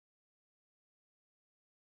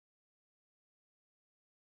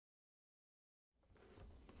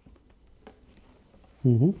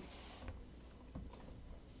Mm-hmm.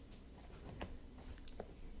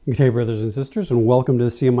 Good day, brothers and sisters, and welcome to the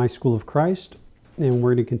C.M.I. School of Christ. And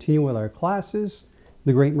we're going to continue with our classes,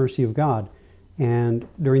 The Great Mercy of God. And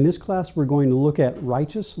during this class, we're going to look at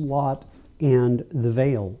righteous lot and the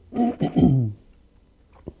veil. And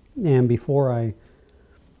before I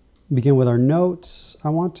begin with our notes, I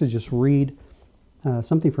want to just read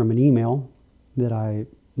something from an email that I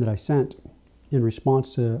sent in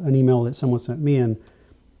response to an email that someone sent me, and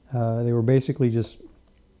they were basically just,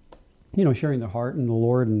 sharing their heart in the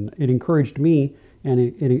Lord, and it encouraged me, and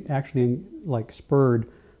it actually spurred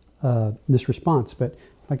this response. But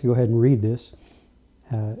I'd like to go ahead and read this.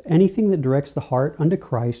 Anything that directs the heart unto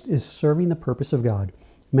Christ is serving the purpose of God.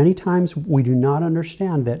 Many times we do not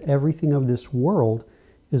understand that everything of this world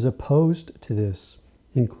is opposed to this,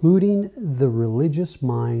 including the religious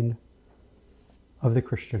mind of the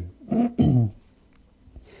Christian.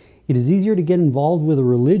 It is easier to get involved with a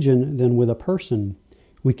religion than with a person.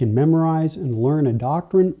 We can memorize and learn a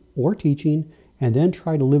doctrine or teaching and then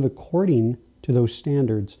try to live according to those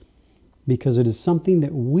standards, because it is something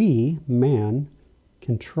that we, man,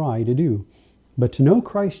 can try to do. But to know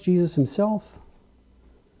Christ Jesus himself,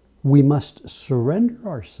 we must surrender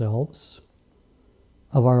ourselves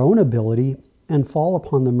of our own ability and fall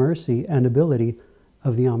upon the mercy and ability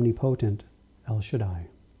of the omnipotent El Shaddai.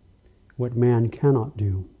 What man cannot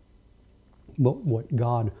do, but what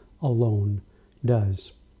God alone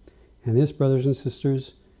does. And this, brothers and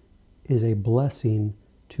sisters, is a blessing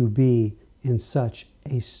to be in such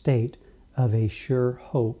a state of a sure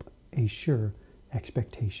hope, a sure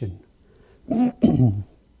expectation.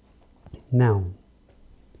 Now,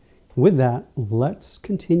 with that, let's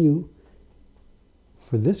continue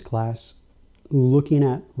for this class looking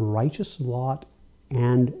at righteous lot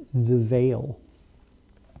and the veil.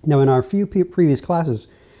 Now, in our few previous classes,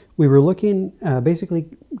 we were looking basically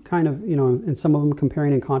kind of, in some of them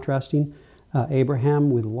comparing and contrasting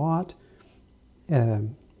Abraham with Lot, or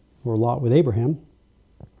Lot with Abraham.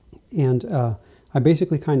 And I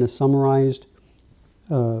basically kind of summarized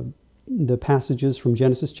the passages from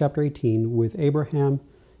Genesis chapter 18 with Abraham,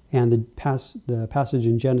 and the passage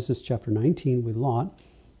in Genesis chapter 19 with Lot,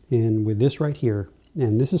 and with this right here.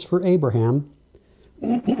 And this is for Abraham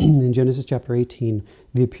in Genesis chapter 18.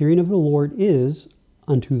 The appearing of the Lord is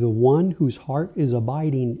unto the one whose heart is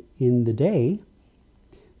abiding in the day,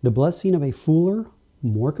 the blessing of a fuller,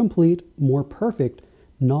 more complete, more perfect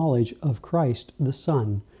knowledge of Christ the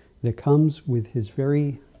Son that comes with his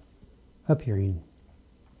very appearing.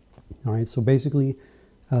 All right, so basically,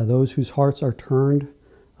 those whose hearts are turned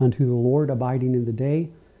unto the Lord abiding in the day,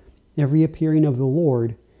 every appearing of the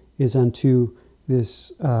Lord is unto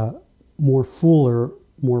this more fuller,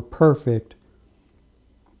 more perfect,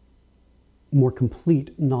 more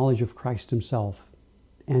complete knowledge of Christ himself.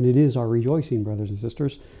 And it is our rejoicing, brothers and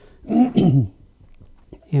sisters.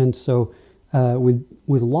 And so with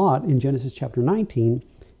Lot in Genesis chapter 19,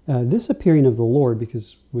 this appearing of the Lord,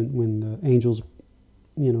 because when the angels,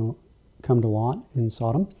 come to Lot in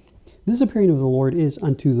Sodom, this appearing of the Lord is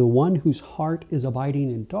unto the one whose heart is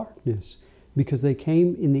abiding in darkness, because they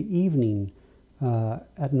came in the evening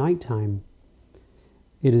at nighttime.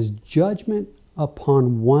 It is judgment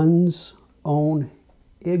upon one's own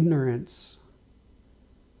ignorance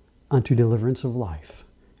unto deliverance of life.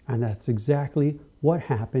 And that's exactly what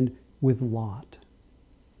happened with Lot.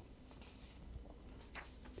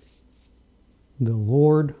 The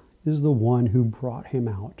Lord is the one who brought him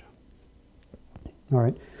out. All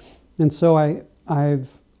right. And so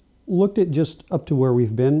I've looked at just up to where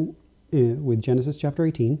we've been with Genesis chapter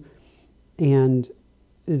 18. And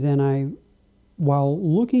then while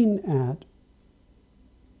looking at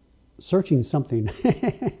searching something,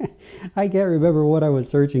 I can't remember what I was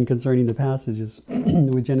searching concerning the passages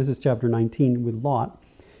with Genesis chapter 19 with Lot,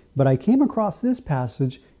 but I came across this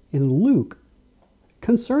passage in Luke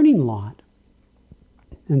concerning Lot.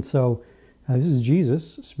 And so this is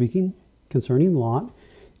Jesus speaking concerning Lot,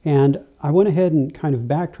 and I went ahead and kind of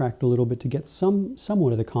backtracked a little bit to get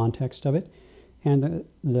somewhat of the context of it. And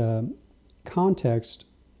the context,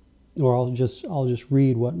 or I'll just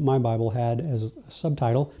read what my Bible had as a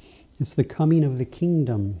subtitle. It's the coming of the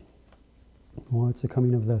kingdom. Well, it's the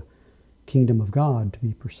coming of the kingdom of God, to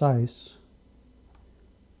be precise.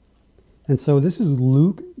 And so this is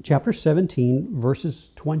Luke chapter 17, verses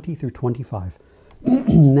 20 through 25.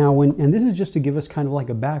 Now, and this is just to give us kind of like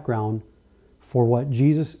a background for what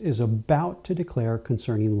Jesus is about to declare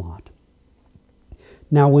concerning Lot.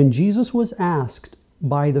 Now, when Jesus was asked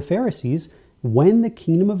by the Pharisees when the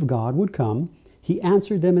kingdom of God would come, he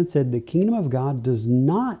answered them and said, "The kingdom of God does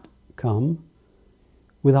not come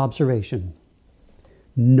with observation.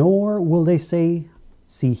 Nor will they say,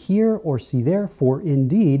 see here or see there, for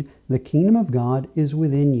indeed the kingdom of God is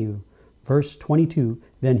within you. Verse 22,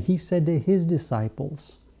 then he said to his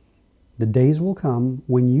disciples, the days will come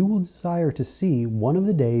when you will desire to see one of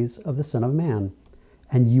the days of the Son of Man,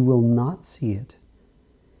 and you will not see it.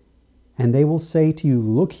 And they will say to you,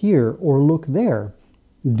 look here or look there.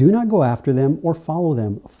 Do not go after them or follow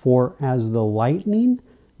them, for as the lightning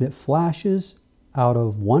that flashes out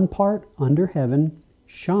of one part under heaven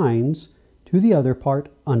shines to the other part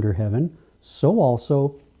under heaven, so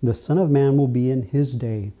also the Son of Man will be in his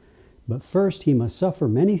day. But first he must suffer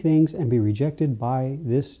many things and be rejected by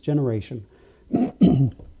this generation.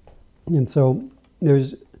 And so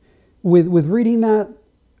there's, with reading that,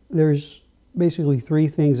 there's basically three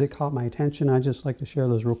things that caught my attention. I'd just like to share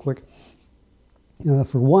those real quick.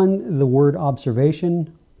 For one, the word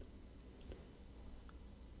observation,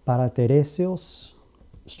 parateresios,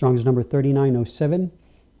 Strong's number 3907.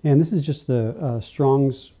 And this is just the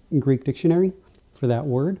Strong's Greek dictionary for that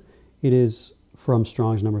word. It is from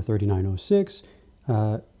Strong's number 3906.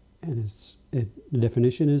 And the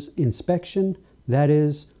definition is inspection, that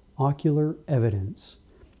is ocular evidence.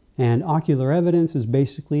 And ocular evidence is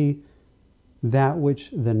basically that which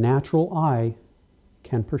the natural eye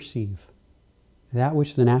can perceive. That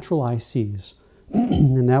which the natural eye sees.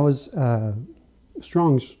 And that was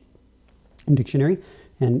Strong's dictionary.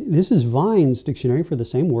 And this is Vine's dictionary for the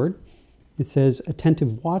same word. It says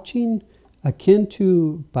attentive watching, akin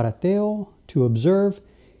to parateo, to observe.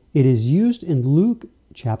 It is used in Luke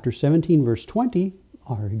chapter 17, verse 20,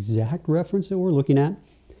 our exact reference that we're looking at,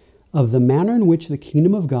 of the manner in which the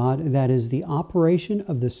kingdom of God, that is the operation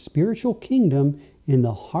of the spiritual kingdom in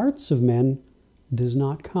the hearts of men, does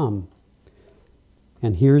not come.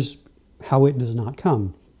 And here's how it does not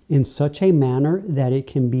come. In such a manner that it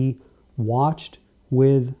can be watched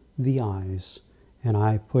with the eyes. And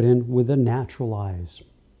I put in with the natural eyes.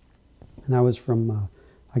 And that was from,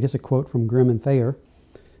 I guess, a quote from Grimm and Thayer.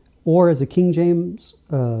 Or as a King James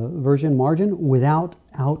version margin, without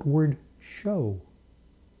outward show.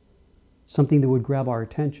 Something that would grab our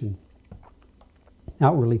attention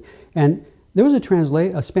outwardly. And there was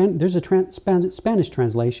Spanish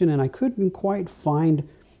translation, and I couldn't quite find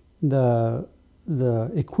the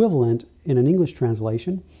equivalent in an English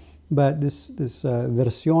translation. But this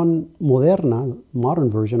versión moderna, modern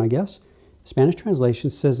version, I guess, Spanish translation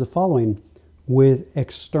says the following: with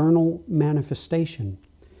external manifestation.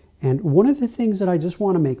 And one of the things that I just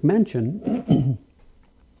want to make mention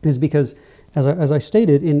is because, as I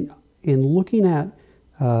stated, in looking at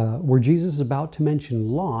where Jesus is about to mention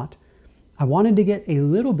Lot, I wanted to get a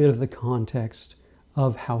little bit of the context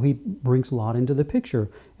of how he brings Lot into the picture.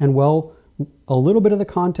 And well, a little bit of the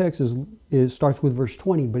context starts with verse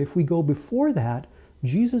 20. But if we go before that,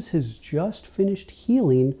 Jesus has just finished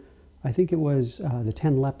healing, I think it was the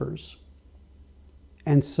 10 lepers.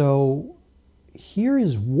 And so here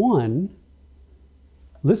is one,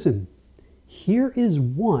 listen, here is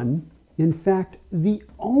one, in fact, the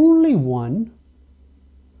only one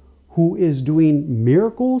who is doing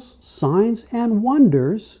miracles, signs, and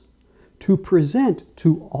wonders to present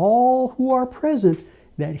to all who are present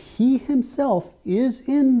that he himself is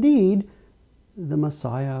indeed the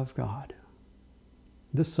Messiah of God,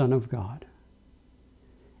 the Son of God.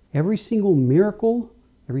 Every single miracle,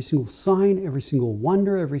 every single sign, every single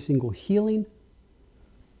wonder, every single healing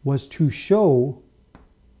was to show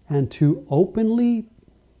and to openly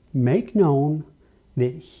make known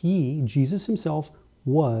that he, Jesus himself,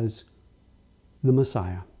 was the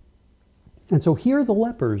Messiah. And so here are the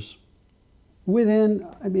lepers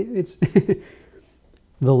it's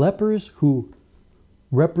the lepers who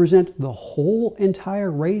represent the whole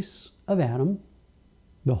entire race of Adam,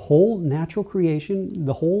 the whole natural creation,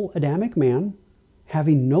 the whole Adamic man,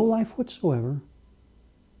 having no life whatsoever.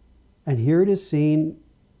 And here it is seen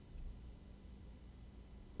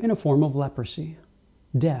in a form of leprosy,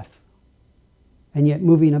 death, and yet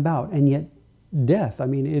moving about, and yet death. I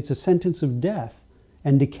mean, it's a sentence of death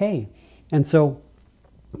and decay. And so,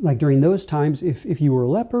 like during those times, if you were a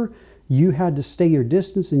leper, you had to stay your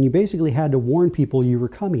distance, and you basically had to warn people you were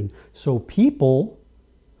coming. So people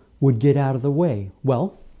would get out of the way.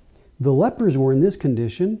 Well, the lepers were in this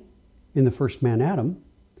condition in the first man Adam,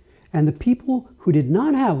 and the people who did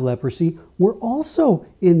not have leprosy were also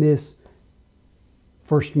in this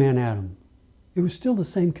first man Adam. It was still the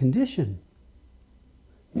same condition.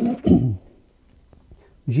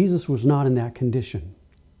 Jesus was not in that condition.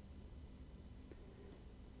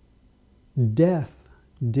 Death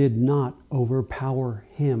did not overpower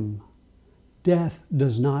him. Death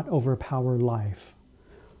does not overpower life.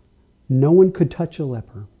 No one could touch a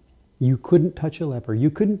leper. You couldn't touch a leper. You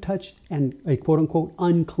couldn't touch a quote-unquote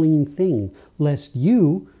unclean thing, lest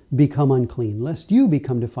you become unclean, lest you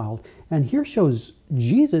become defiled. And here shows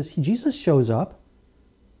Jesus. Jesus shows up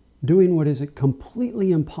doing what is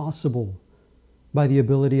completely impossible by the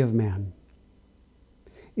ability of man.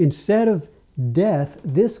 Instead of death,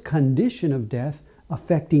 this condition of death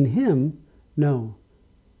affecting him, no.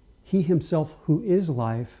 He himself, who is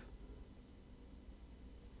life,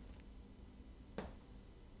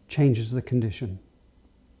 changes the condition.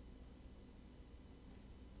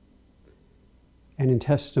 And in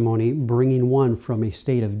testimony, bringing one from a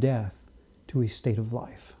state of death to a state of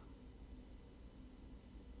life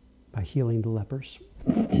by healing the lepers.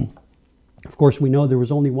 Of course, we know there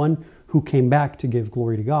was only one who came back to give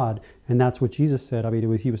glory to God, and that's what Jesus said. I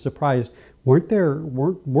mean, he was surprised. Where's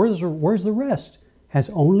the rest? Has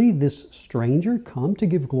only this stranger come to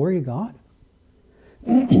give glory to God?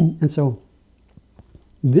 And so,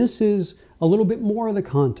 this is a little bit more of the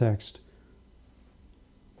context.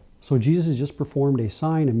 So Jesus has just performed a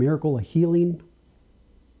sign, a miracle, a healing,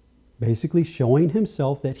 basically showing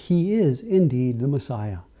himself that he is indeed the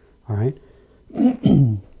Messiah. All right?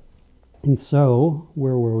 And so,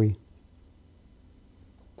 where were we?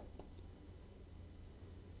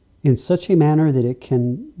 In such a manner that it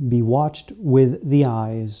can be watched with the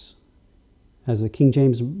eyes. As the King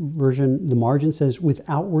James Version, the margin says, with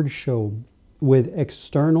outward show, with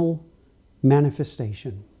external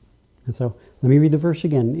manifestation. And so, let me read the verse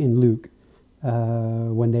again in Luke.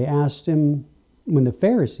 When they asked him, when the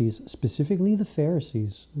Pharisees, specifically the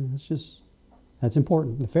Pharisees, that's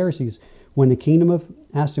important. The Pharisees,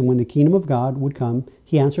 asked him when the kingdom of God would come,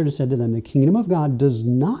 he answered and said to them, the kingdom of God does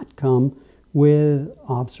not come with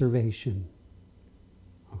observation.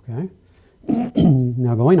 Okay?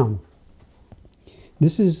 Now going on.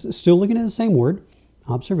 This is still looking at the same word,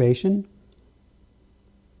 observation.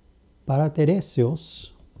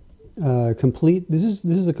 Parateresios. This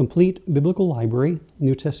is a complete biblical library,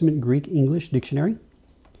 New Testament Greek English dictionary.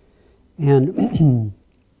 And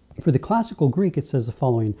for the classical Greek, it says the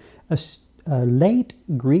following: a late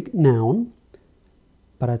Greek noun,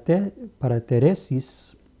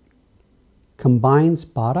 parateresis, combines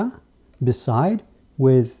para, beside,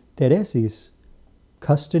 with teresis,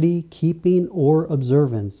 custody, keeping, or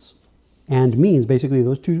observance, and means, basically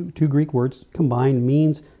those two Greek words combined,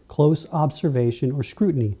 means close observation or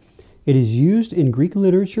scrutiny. It is used in Greek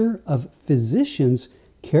literature of physicians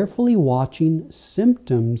carefully watching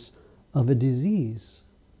symptoms of a disease.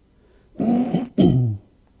 And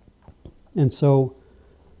so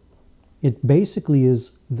it basically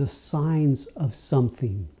is the signs of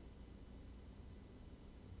something.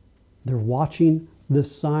 They're watching the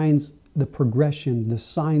signs, the progression, the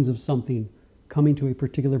signs of something coming to a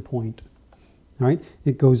particular point. All right.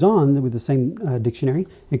 It goes on with the same dictionary.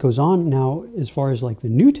 It goes on now as far as like the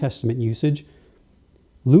New Testament usage.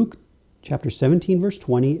 Luke chapter 17, verse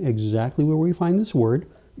 20, exactly where we find this word.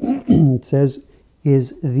 It says,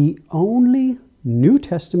 is the only New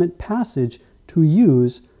Testament passage to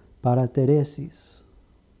use parateresis.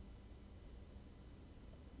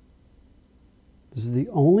 This is the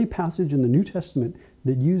only passage in the New Testament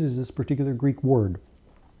that uses this particular Greek word.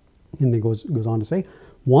 And it goes on to say,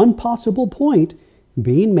 one possible point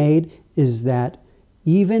being made is that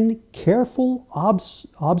even careful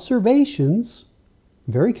observations,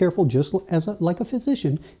 very careful, just as like a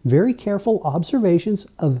physician, very careful observations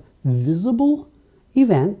of visible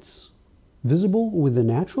events, visible with the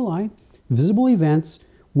natural eye, visible events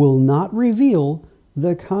will not reveal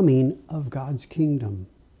the coming of God's kingdom.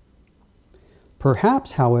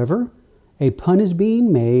 Perhaps, however, a pun is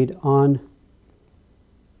being made on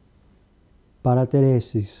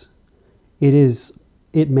parateresis.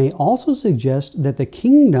 It may also suggest that the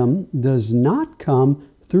kingdom does not come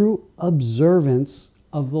through observance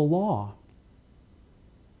of the law.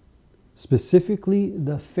 Specifically,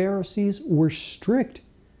 the Pharisees were strict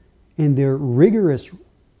in their rigorous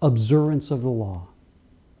observance of the law.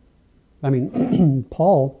 I mean,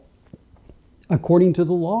 Paul, according to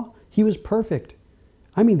the law, he was perfect.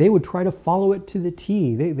 I mean, they would try to follow it to the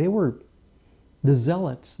T. They were the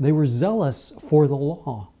zealots. They were zealous for the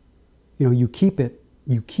law. You know, you keep it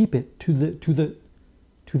to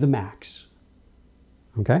the max.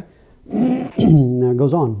 Okay? Now it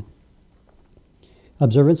goes on.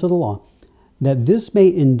 Observance of the law. That this may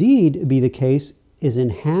indeed be the case is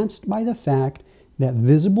enhanced by the fact that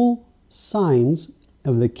visible signs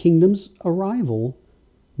of the kingdom's arrival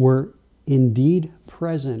were indeed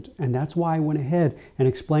present. And that's why I went ahead and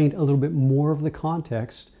explained a little bit more of the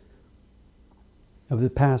context of the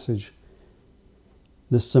passage.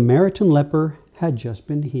 The Samaritan leper had just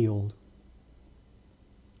been healed.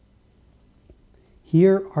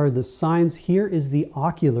 Here are the signs. Here is the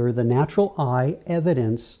ocular, the natural eye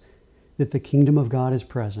evidence that the kingdom of God is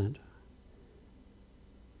present.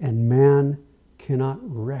 And man cannot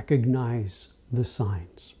recognize the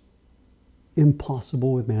signs.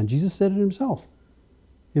 Impossible with man. Jesus said it himself.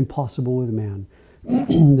 Impossible with man.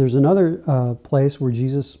 There's another place where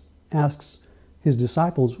Jesus asks his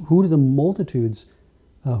disciples, who do the multitudes,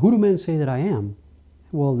 who do men say that I am?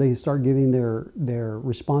 Well, they start giving their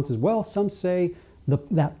responses. Well, some say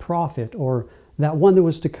that prophet, or that one that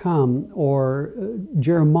was to come, or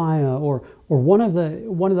Jeremiah, or one of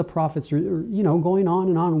the prophets, or going on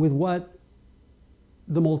and on with what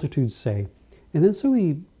the multitudes say. And then so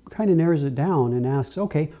he kind of narrows it down and asks,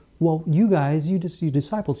 okay, well, you guys, you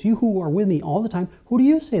disciples, you who are with me all the time, who do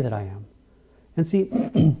you say that I am? And see,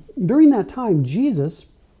 during that time, Jesus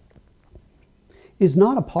is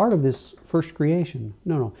not a part of this first creation.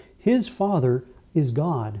 No. His Father is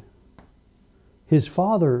God. His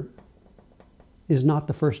Father is not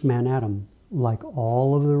the first man, Adam, like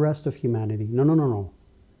all of the rest of humanity. No.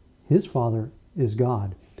 His Father is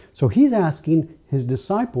God. So he's asking his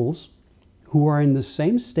disciples, who are in the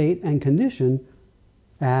same state and condition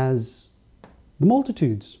as the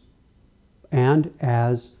multitudes, and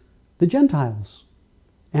as the Gentiles,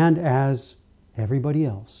 and as everybody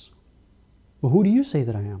else. Well, who do you say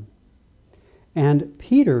that I am? And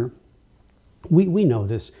Peter, we know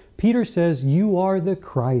this. Peter says, you are the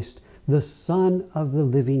Christ, the Son of the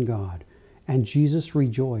living God. And Jesus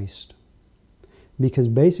rejoiced. Because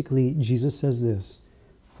basically, Jesus says this,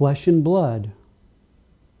 flesh and blood,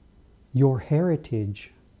 your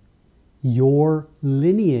heritage, your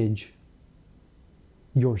lineage,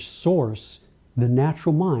 your source, the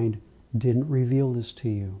natural mind, didn't reveal this to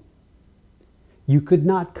you. You could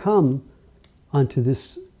not come unto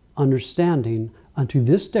this understanding, unto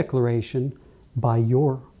this declaration, by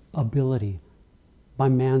your ability, by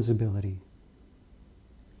man's ability.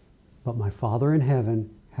 But my Father in heaven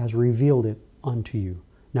has revealed it unto you.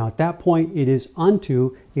 Now at that point, it is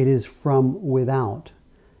unto, it is from without.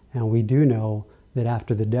 And we do know that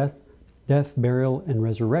after the death, burial, and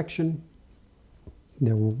resurrection,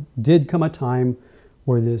 there did come a time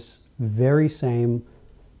where this very same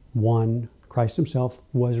one, Christ himself,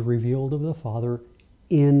 was revealed of the Father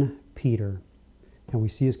in Peter. And we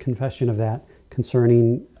see his confession of that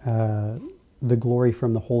concerning the glory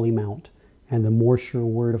from the Holy Mount and the more sure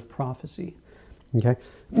word of prophecy. Okay?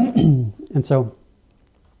 And so,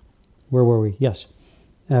 where were we? Yes.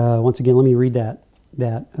 Once again, let me read that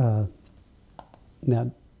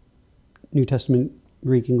New Testament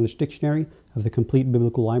Greek-English dictionary of the Complete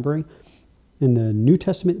Biblical Library. In the New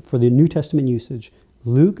Testament, for the New Testament usage,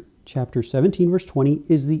 Luke chapter 17, verse 20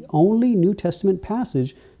 is the only New Testament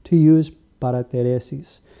passage to use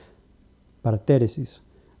paratheresis.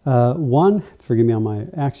 One, forgive me on my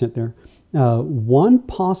accent there, one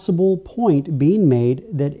possible point being made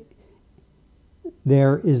that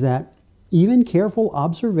there is that even careful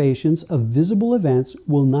observations of visible events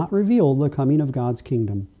will not reveal the coming of God's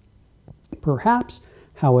kingdom. Perhaps,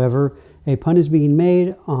 however, a pun is being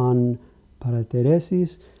made on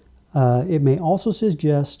paratheresis. It may also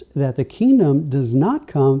suggest that the kingdom does not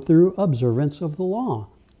come through observance of the law,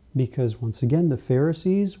 because once again, the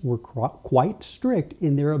Pharisees were quite strict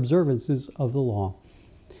in their observances of the law.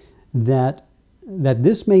 That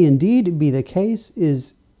this may indeed be the case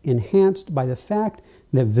is enhanced by the fact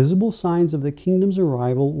that visible signs of the kingdom's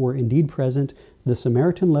arrival were indeed present. The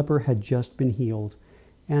Samaritan leper had just been healed.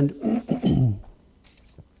 And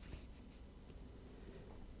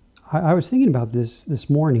I was thinking about this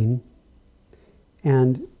morning,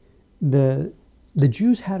 and the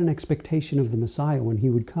Jews had an expectation of the Messiah when he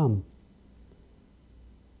would come.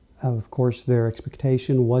 Of course, their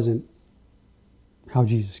expectation wasn't how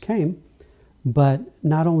Jesus came, but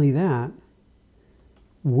not only that,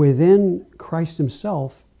 within Christ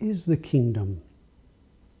himself is the kingdom,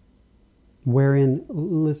 wherein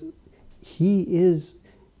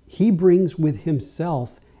he brings with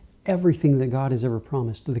himself everything that God has ever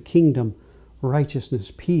promised, the kingdom,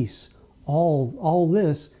 righteousness, peace, all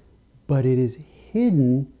this, but it is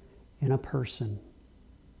hidden in a person.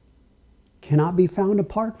 Cannot be found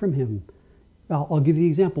apart from him. I'll give you the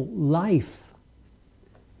example. Life,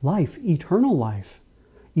 eternal life.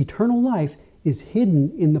 Eternal life is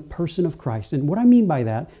hidden in the person of Christ. And what I mean by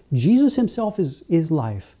that, Jesus himself is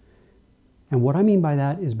life. And what I mean by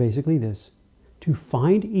that is basically this. To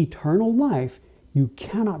find eternal life, you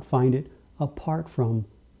cannot find it apart from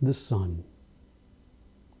the Son.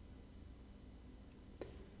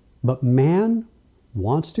 But man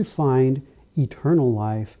wants to find eternal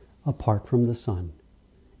life apart from the Son.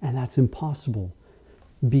 And that's impossible,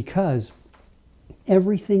 because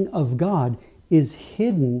Everything of God is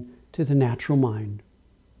hidden to the natural mind.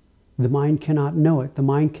 The mind cannot know it. The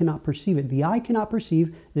mind cannot perceive it. The eye cannot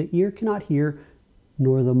perceive, the ear cannot hear,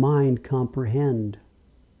 nor the mind comprehend.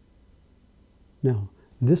 No,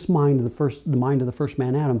 this mind, the mind of the first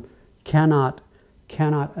man, Adam, cannot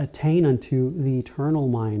attain unto the eternal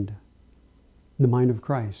mind, the mind of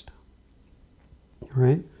Christ. All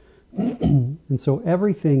right? And so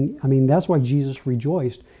everything, I mean, that's why Jesus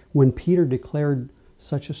rejoiced when Peter declared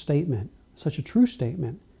such a statement, such a true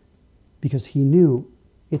statement, because he knew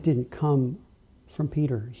it didn't come from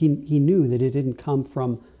Peter. He knew that it didn't come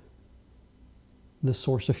from the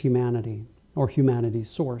source of humanity or humanity's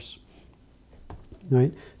source. All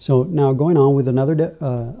right. So now going on with another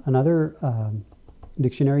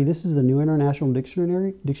dictionary. This is the New International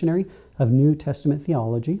Dictionary of New Testament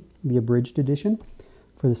Theology, the abridged edition,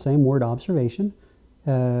 for the same word observation.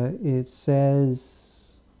 It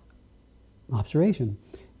says observation.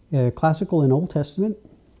 Classical and Old Testament.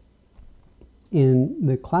 In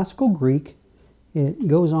the classical Greek, it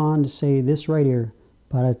goes on to say this right here.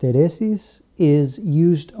 Parateresis is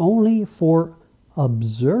used only for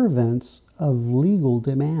observance of legal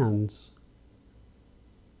demands.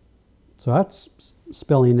 So that's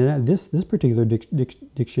spelling it out. This particular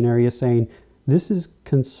dictionary is saying this is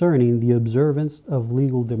concerning the observance of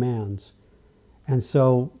legal demands. And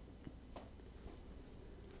so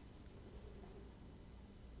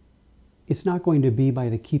it's not going to be by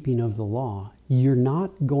the keeping of the law. You're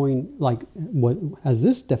not going, like what as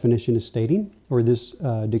this definition is stating, or this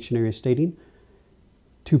dictionary is stating,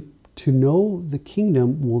 to know the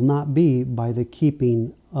kingdom will not be by the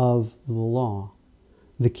keeping of the law.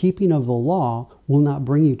 The keeping of the law will not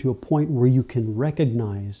bring you to a point where you can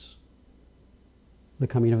recognize the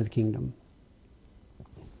coming of the kingdom.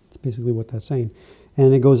 That's basically what that's saying.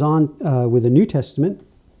 And it goes on with the New Testament.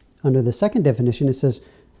 Under the second definition, it says,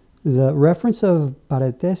 the reference of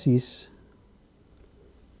parateresis,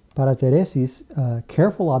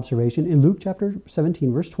 careful observation, in Luke chapter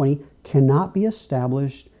 17, verse 20, cannot be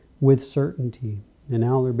established with certainty. And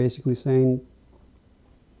now they're basically saying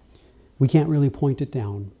we can't really point it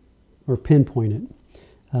down or pinpoint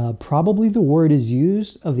it. Probably the word is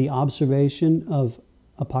used of the observation of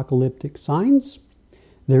apocalyptic signs.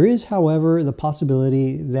 There is, however, the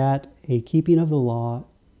possibility that a keeping of the law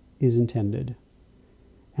is intended.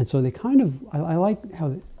 And so they kind of, I like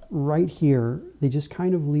how right here, they just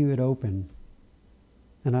kind of leave it open.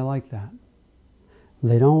 And I like that.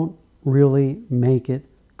 They don't really make it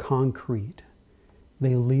concrete.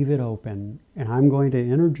 They leave it open. And I'm going to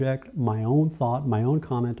interject my own thought, my own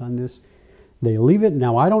comment on this. They leave it.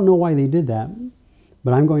 Now, I don't know why they did that,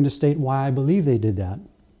 but I'm going to state why I believe they did that.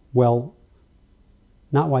 Well,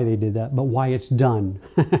 not why they did that, but why it's done.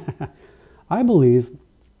 I believe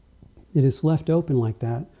it is left open like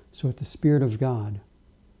that so that the Spirit of God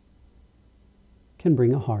can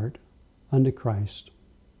bring a heart unto Christ.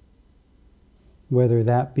 Whether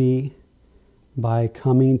that be by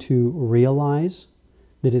coming to realize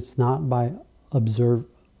that it's not by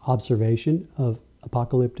observation of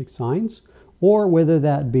apocalyptic signs, or whether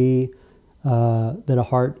that be that a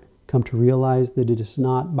heart come to realize that it is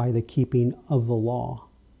not by the keeping of the law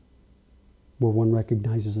where one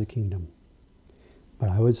recognizes the kingdom. But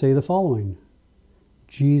I would say the following.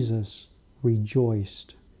 Jesus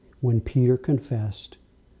rejoiced when Peter confessed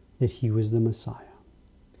that he was the Messiah,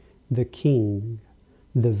 the King,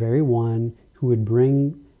 the very one who would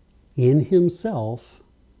bring in himself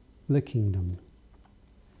the kingdom.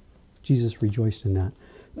 Jesus rejoiced in that.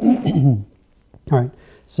 All right,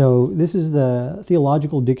 so this is the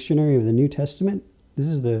Theological Dictionary of the New Testament. This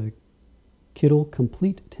is the Kittle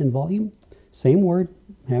Complete 10 volume. Same word,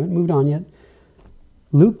 haven't moved on yet.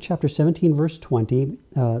 Luke chapter 17, verse 20,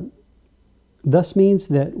 thus means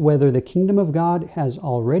that whether the kingdom of God has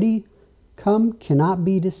already come cannot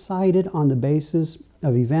be decided on the basis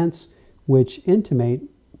of events which intimate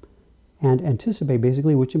and anticipate,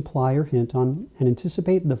 basically, which imply or hint on and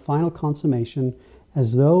anticipate the final consummation,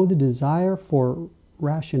 as though the desire for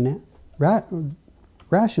rationally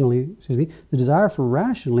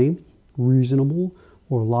reasonable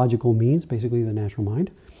or logical means, basically the natural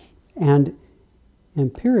mind, and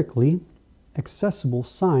empirically accessible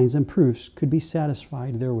signs and proofs could be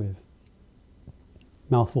satisfied therewith.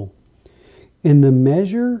 Mouthful. In the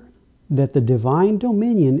measure that the divine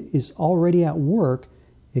dominion is already at work,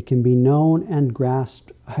 it can be known and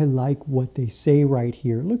grasped. I like what they say right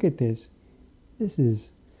here. Look at this. This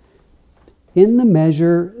is, in the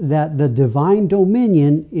measure that the divine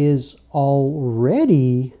dominion is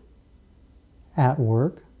already at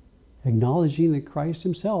work, acknowledging that Christ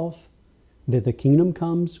himself that the kingdom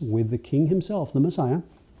comes with the king himself, the Messiah,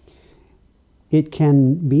 it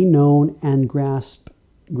can be known and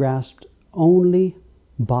grasped only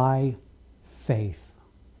by faith,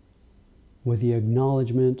 with the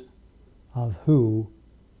acknowledgement of who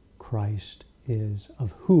Christ is,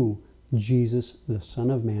 of who Jesus, the Son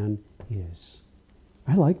of Man, is.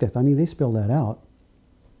 I like that. I mean, they spell that out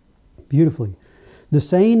beautifully. The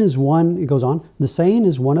saying is one, it goes on, the saying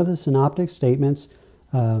is one of the synoptic statements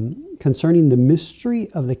concerning the mystery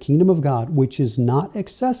of the kingdom of God, which is not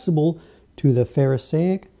accessible to the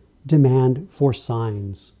Pharisaic demand for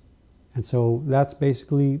signs. And so that's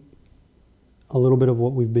basically a little bit of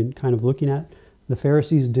what we've been kind of looking at. The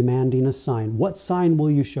Pharisees demanding a sign. What sign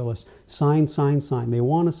will you show us? Sign, sign, sign. They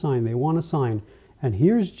want a sign. They want a sign. And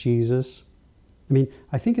here's Jesus. I mean,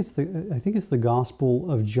 I think it's the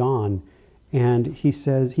Gospel of John. And he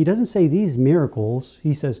says, he doesn't say these miracles.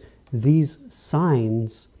 He says these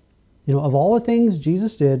signs. You know, of all the things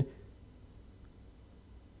Jesus did,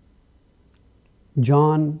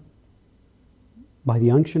 John, by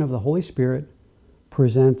the unction of the Holy Spirit,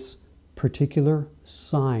 presents particular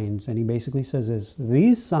signs. And he basically says this,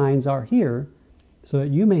 these signs are here so that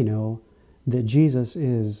you may know that Jesus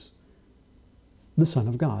is the Son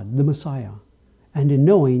of God, the Messiah. And in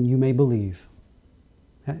knowing, you may believe.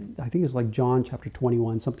 I think it's like John chapter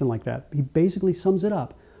 21, something like that. He basically sums it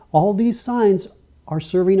up. All these signs are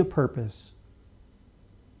serving a purpose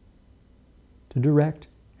to direct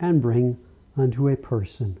and bring unto a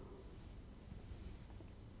person.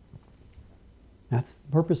 That's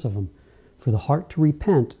the purpose of them, for the heart to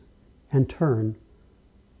repent and turn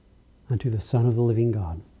unto the Son of the living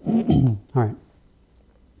God. All right.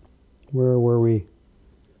 Where were we?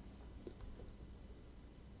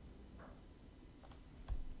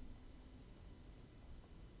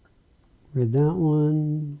 Read that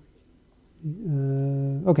one.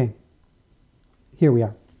 Okay. Here we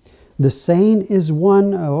are. The saying is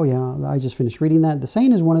one, oh yeah, I just finished reading that. The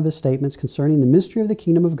saying is one of the statements concerning the mystery of the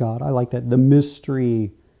kingdom of God. I like that. The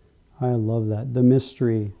mystery. I love that. The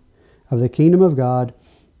mystery of the kingdom of God.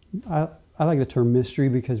 I like the term mystery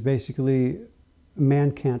because basically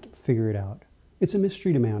man can't figure it out. It's a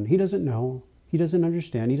mystery to man. He doesn't know. He doesn't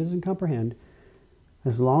understand. He doesn't comprehend.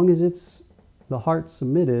 As long as it's the heart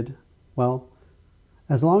submitted, well,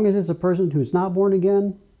 as long as it's a person who's not born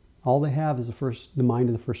again, all they have is the mind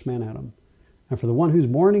of the first man, Adam. And for the one who's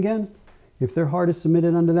born again, if their heart is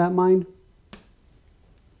submitted unto that mind,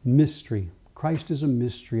 mystery. Christ is a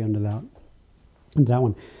mystery unto that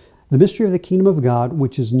one. The mystery of the kingdom of God,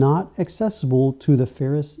 which is not accessible to the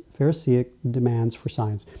Pharisaic demands for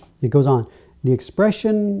signs. It goes on. The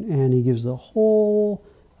expression, and he gives the whole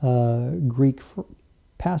Greek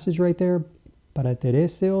passage right there,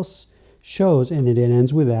 paratereseos, shows, and it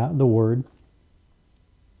ends with that, the word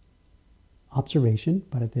observation,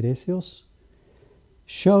 paratereseos,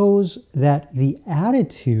 shows that the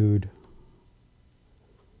attitude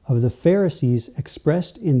of the Pharisees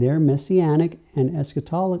expressed in their messianic and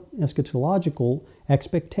eschatological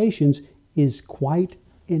expectations is quite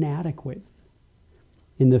inadequate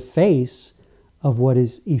in the face of what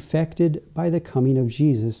is effected by the coming of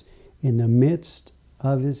Jesus in the midst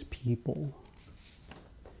of his people.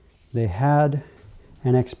 They had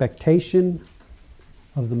an expectation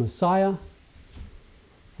of the Messiah,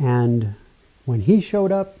 and when he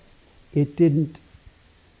showed up, it didn't.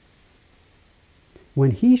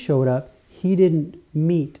 When he showed up, he didn't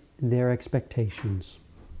meet their expectations.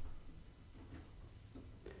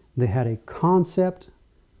 They had a concept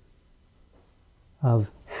of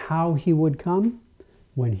how he would come.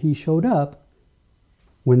 When he showed up,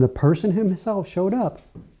 when the person himself showed up,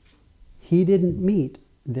 he didn't meet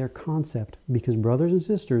their concept, because brothers and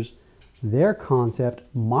sisters, their concept,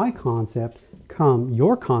 my concept,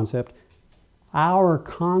 your concept, our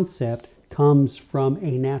concept comes from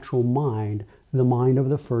a natural mind, the mind of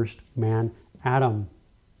the first man, Adam.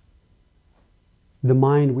 The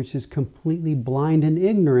mind which is completely blind and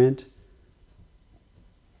ignorant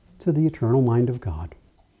to the eternal mind of God.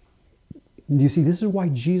 Do you see, this is why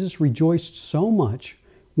Jesus rejoiced so much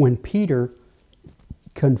when Peter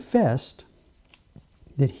confessed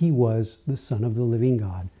that he was the Son of the living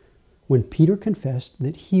God. When Peter confessed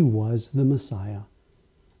that he was the Messiah.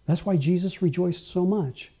 That's why Jesus rejoiced so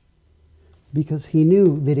much. Because he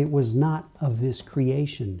knew that it was not of this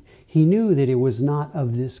creation. He knew that it was not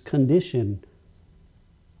of this condition.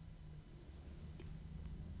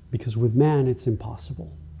 Because with man, it's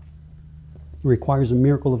impossible. It requires a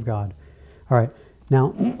miracle of God. All right,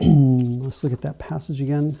 now let's look at that passage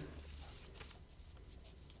again.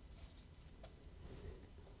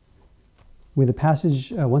 With the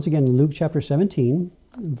passage, once again, Luke chapter 17,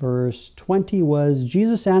 Verse 20 was,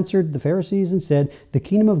 Jesus answered the Pharisees and said, the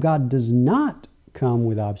kingdom of God does not come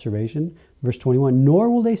with observation. Verse 21, nor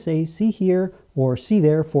will they say, see here or see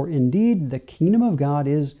there, for indeed the kingdom of God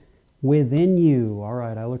is within you. All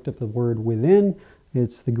right, I looked up the word within.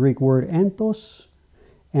 It's the Greek word entos,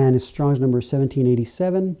 and it's Strong's number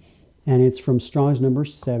 1787, and it's from Strong's number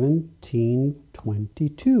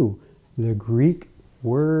 1722. The Greek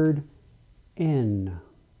word en,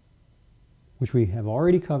 which we have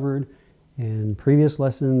already covered in previous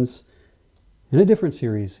lessons in a different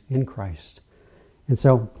series, in Christ. And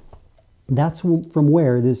so that's from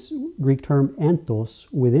where this Greek term entos,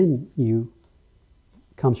 within you,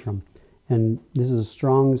 comes from. And this is a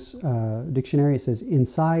Strong's dictionary. It says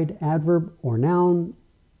inside adverb or noun,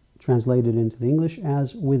 translated into the English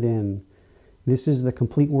as within. This is the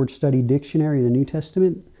Complete Word Study Dictionary of the New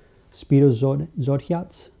Testament, Spiros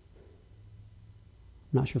Zodhiats.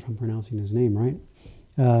 I'm not sure if I'm pronouncing his name right.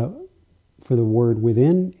 For the word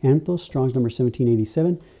within, entos, Strong's number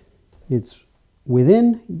 1787. It's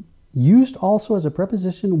within, used also as a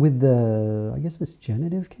preposition with the, I guess it's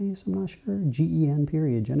genitive case, I'm not sure, G-E-N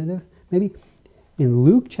period, genitive, maybe. In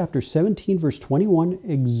Luke chapter 17, verse 21,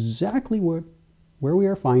 exactly where we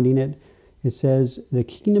are finding it, it says, the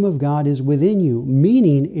kingdom of God is within you,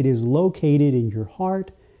 meaning it is located in your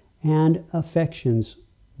heart and affections,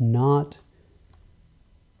 not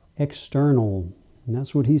external. And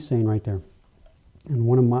that's what he's saying right there. And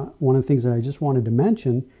one of the things that I just wanted to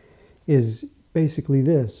mention is basically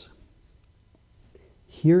this.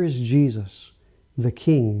 Here is Jesus, the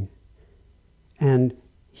King, and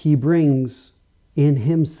he brings in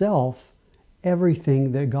himself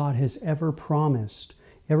everything that God has ever promised,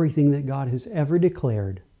 everything that God has ever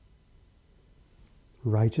declared.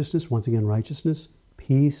 Righteousness, once again, righteousness,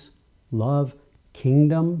 peace, love,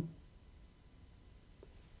 kingdom,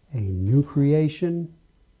 a new creation,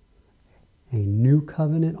 a new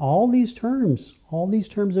covenant, all these terms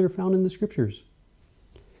that are found in the scriptures.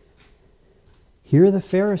 Here are the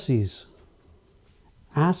Pharisees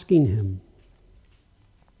asking him,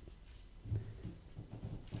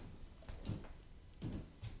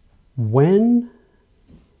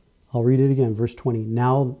 I'll read it again, verse 20.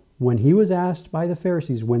 Now, when he was asked by the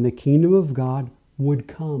Pharisees when the kingdom of God would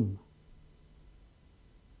come,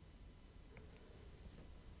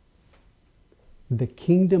 the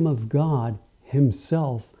kingdom of God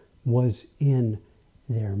himself was in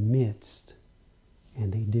their midst,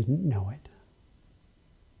 and they didn't know it.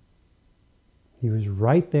 He was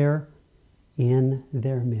right there in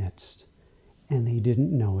their midst, and they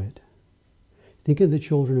didn't know it. Think of the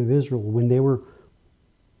children of Israel when they were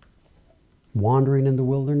wandering in the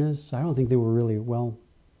wilderness. I don't think they were really, well,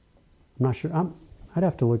 I'm not sure. I'd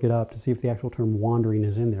have to look it up to see if the actual term wandering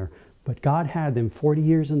is in there. But God had them 40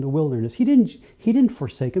 years in the wilderness. He didn't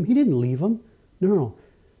forsake them. He didn't leave them. No.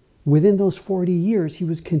 Within those 40 years, he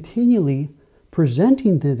was continually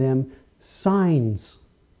presenting to them signs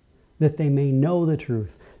that they may know the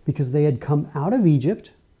truth. Because they had come out of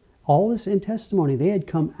Egypt. All this in testimony. They had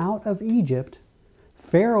come out of Egypt.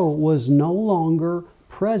 Pharaoh was no longer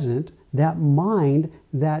present. That mind,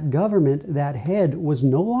 that government, that head was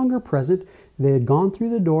no longer present. They had gone through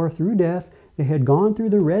the door, through death. They had gone through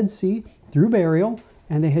the Red Sea, through burial,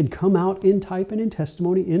 and they had come out in type and in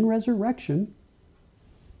testimony, in resurrection.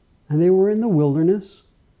 And they were in the wilderness.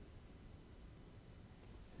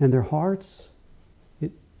 And their hearts,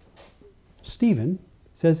 Stephen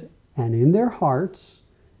says, and in their hearts,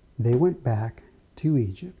 they went back to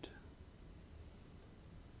Egypt.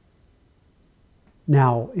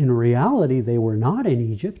 Now, in reality, they were not in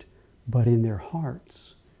Egypt, but in their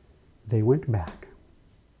hearts, they went back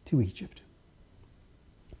to Egypt.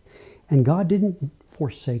 And God didn't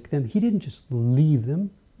forsake them. He didn't just leave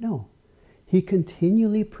them. No. He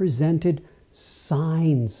continually presented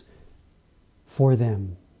signs for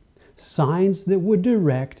them. Signs that would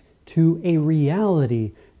direct to a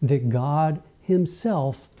reality that God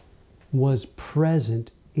himself was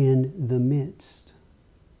present in the midst.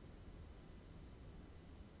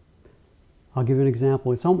 I'll give you an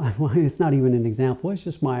example. It's not even an example. It's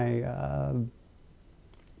just my...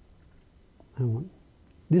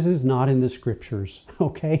 This is not in the scriptures,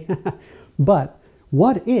 okay? But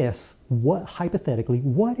hypothetically,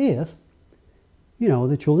 what if,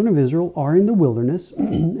 the children of Israel are in the wilderness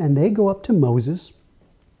and they go up to Moses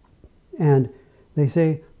and they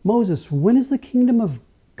say, Moses, when is the kingdom of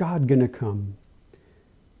God going to come?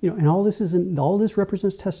 And all this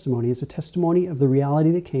represents testimony. It's a testimony of the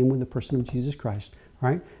reality that came with the person of Jesus Christ,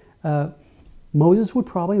 right? Moses would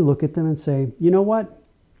probably look at them and say, you know what?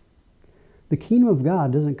 The kingdom of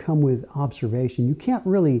God doesn't come with observation. You can't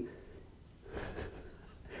really,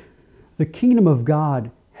 The kingdom of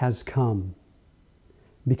God has come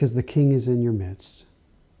because the king is in your midst.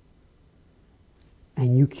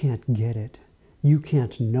 And you can't get it. You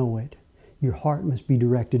can't know it. Your heart must be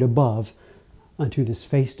directed above unto this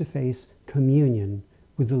face-to-face communion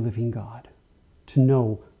with the living God, to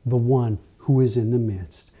know the one who is in the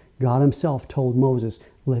midst. God himself told Moses,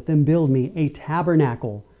 let them build me a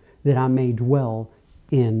tabernacle that I may dwell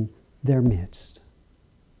in their midst.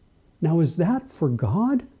 Now, is that for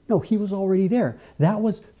God? No, he was already there. That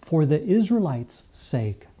was for the Israelites'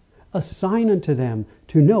 sake, a sign unto them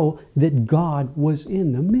to know that God was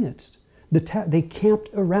in the midst. They camped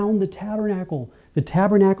around the tabernacle. The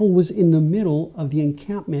tabernacle was in the middle of the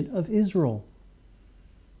encampment of Israel.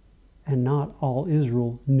 And not all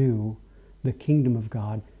Israel knew the kingdom of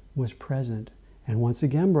God was present. And once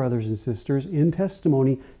again, brothers and sisters, in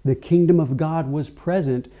testimony, the kingdom of God was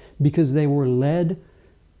present because they were led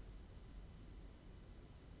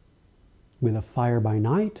with a fire by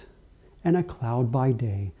night and a cloud by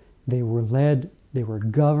day. They were led, they were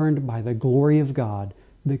governed by the glory of God.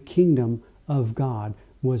 The kingdom of God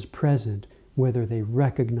was present, whether they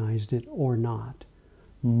recognized it or not.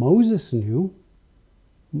 Moses knew.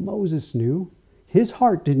 Moses knew. His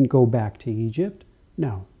heart didn't go back to Egypt.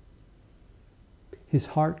 No. His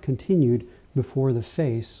heart continued before the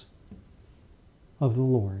face of the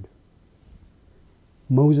Lord.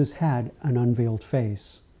 Moses had an unveiled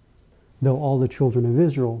face, though all the children of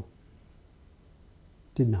Israel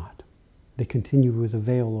did not. They continued with a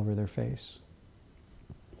veil over their face,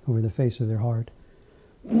 over the face of their heart.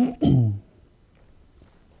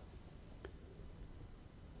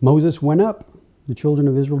 Moses went up, the children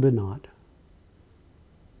of Israel did not.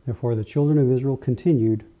 Therefore, the children of Israel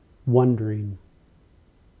continued wondering.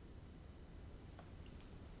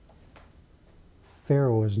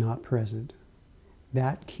 Pharaoh was not present.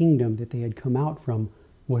 That kingdom that they had come out from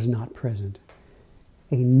was not present.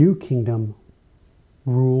 A new kingdom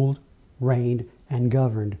ruled, reigned, and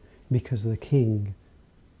governed because the king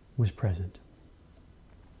was present.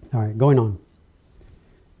 All right, going on.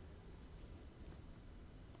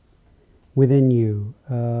 Within you.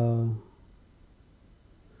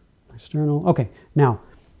 External. Okay, now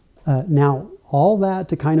all that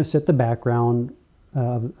to kind of set the background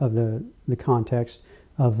of the context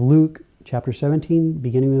of Luke chapter 17,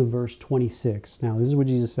 beginning with verse 26. Now, this is what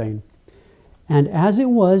Jesus is saying. And as it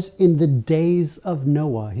was in the days of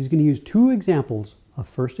Noah, he's going to use two examples, a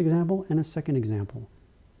first example and a second example.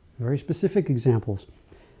 Very specific examples.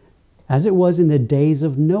 As it was in the days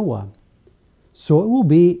of Noah, so it will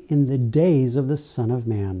be in the days of the Son of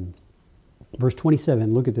Man. Verse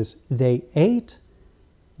 27, look at this. They ate,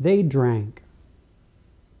 they drank.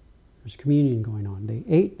 There's communion going on. They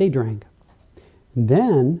ate, they drank.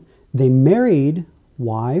 Then they married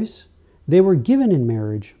wives. They were given in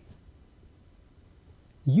marriage.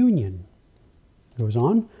 Union. Goes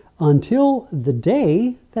on. Until the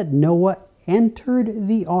day that Noah entered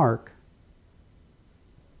the ark.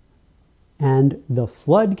 And the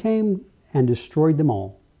flood came and destroyed them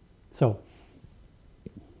all. So,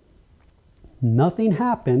 nothing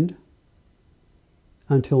happened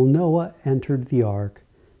until Noah entered the ark.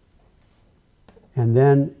 And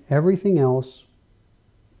then everything else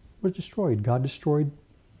was destroyed. God destroyed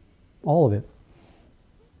all of it.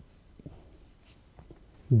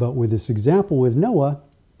 But with this example with Noah,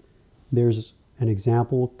 there's an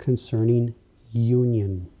example concerning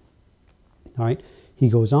union. All right. He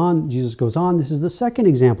goes on, Jesus goes on. This is the second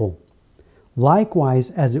example.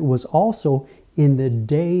 Likewise, as it was also in the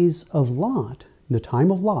days of Lot, the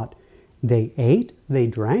time of Lot, they ate, they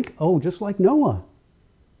drank, just like Noah,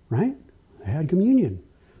 right? They had communion.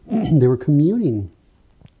 They were communing.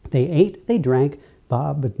 They ate, they drank,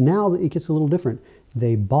 but now it gets a little different.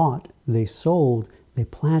 They bought, they sold, they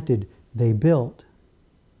planted, they built,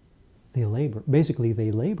 they labored. Basically,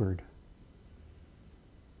 they labored.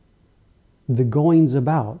 The goings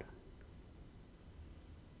about,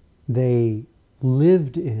 they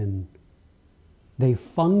lived in, they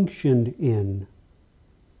functioned in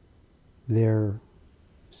their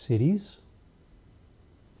cities.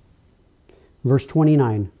 Verse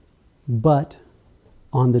 29, but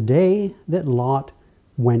on the day that Lot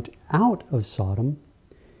went out of Sodom,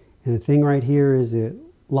 and the thing right here is that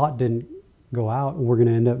Lot didn't go out, and we're going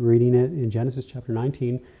to end up reading it in Genesis chapter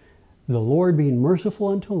 19. The Lord, being merciful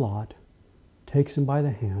unto Lot, takes him by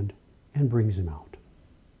the hand and brings him out.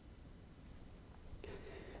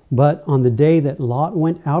 But on the day that Lot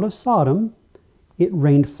went out of Sodom, it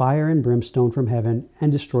rained fire and brimstone from heaven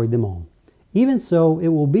and destroyed them all. Even so, it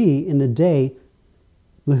will be in the day,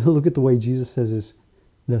 look at the way Jesus says this,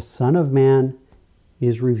 the Son of Man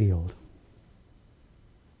is revealed.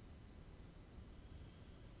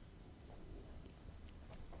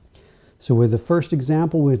 So with the first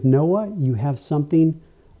example with Noah, you have something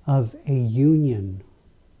of a union.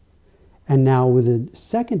 And now with the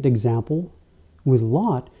second example with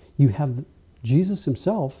Lot, you have Jesus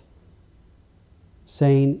himself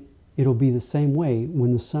saying it'll be the same way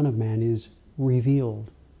when the Son of Man is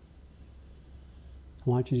revealed. I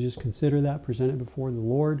want you to just consider that, present it before the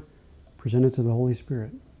Lord, present it to the Holy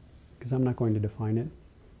Spirit, because I'm not going to define it.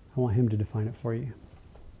 I want him to define it for you.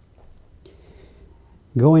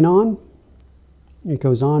 Going on, it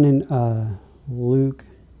goes on in Luke.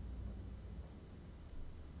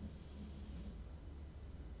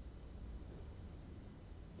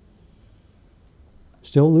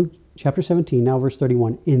 Still Luke chapter 17, now verse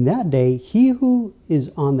 31. In that day, he who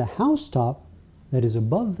is on the housetop, that is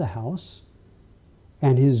above the house,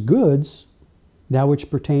 and his goods, that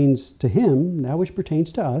which pertains to him, that which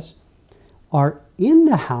pertains to us, are in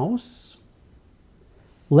the house,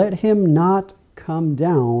 let him not come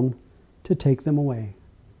down to take them away.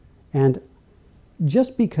 And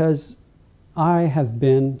just because I have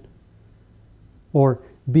been, or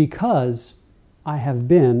because I have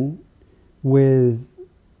been with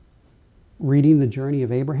reading the journey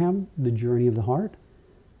of Abraham, the journey of the heart,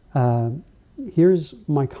 here's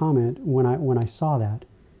my comment when I saw that.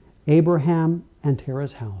 Abraham and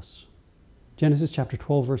Terah's house. Genesis chapter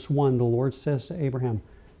 12, verse 1, the Lord says to Abraham,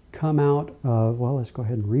 come out, well, let's go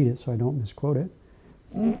ahead and read it so I don't misquote it.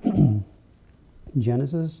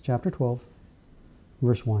 Genesis chapter 12,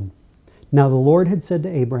 verse 1. Now the Lord had said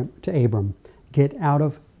to Abram, get out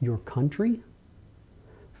of your country,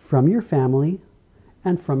 from your family,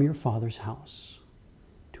 and from your father's house,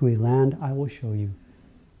 to a land I will show you.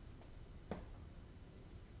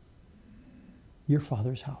 Your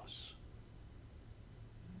father's house.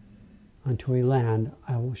 Unto a land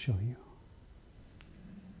I will show you.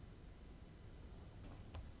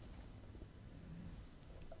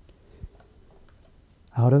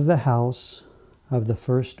 Out of the house of the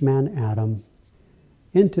first man Adam,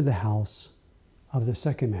 into the house of the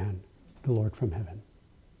second man, the Lord from heaven.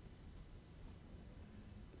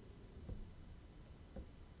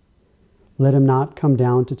 Let him not come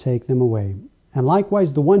down to take them away. And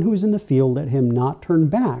likewise, the one who is in the field, let him not turn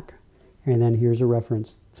back. And then here's a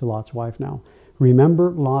reference to Lot's wife now. Remember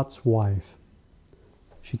Lot's wife.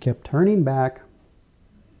 She kept turning back,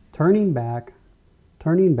 turning back,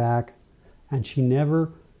 turning back, and she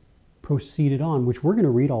never proceeded on, which we're going to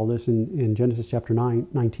read all this in Genesis chapter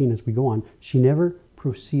 19 as we go on. She never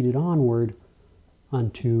proceeded onward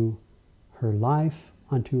unto her life,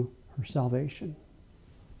 unto her salvation.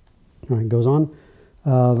 All right, goes on.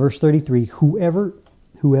 Verse 33,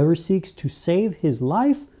 whoever seeks to save his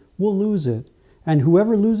life will lose it, and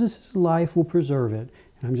whoever loses his life will preserve it.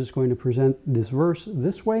 And I'm just going to present this verse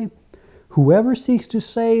this way. Whoever seeks to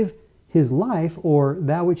save his life, or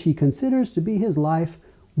that which he considers to be his life,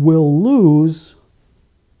 will lose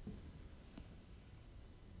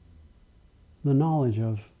the knowledge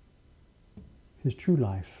of his true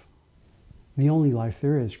life. The only life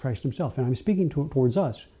there is, Christ himself. And I'm speaking towards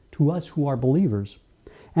us, to us who are believers.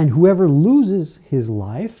 And whoever loses his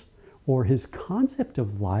life, or his concept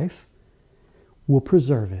of life, will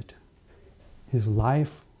preserve it. His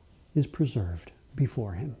life is preserved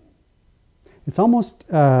before him. It's almost,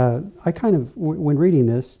 when reading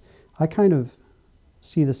this, I kind of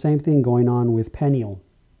see the same thing going on with Peniel.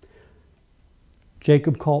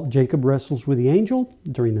 Jacob wrestles with the angel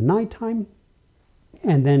during the nighttime,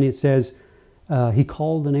 and then it says he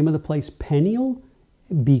called the name of the place Peniel,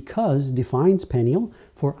 because, defines Peniel,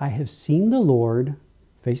 for I have seen the Lord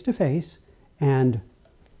face to face, and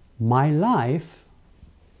my life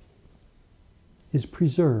is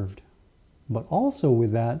preserved. But also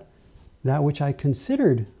with that which I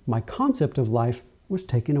considered my concept of life was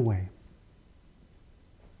taken away.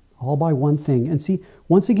 All by one thing. And see,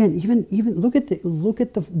 once again, even look at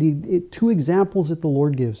the two examples that the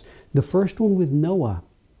Lord gives. The first one with Noah.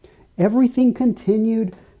 Everything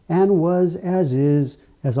continued and was as is,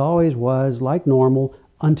 as always was, like normal,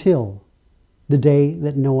 until the day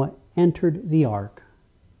that Noah entered the ark.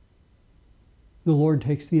 The Lord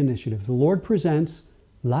takes the initiative. The Lord presents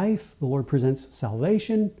life. The Lord presents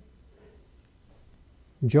salvation.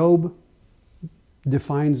 Job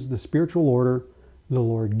defines the spiritual order. The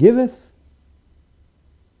Lord giveth,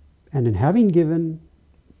 and in having given,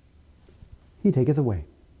 he taketh away.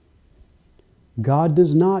 God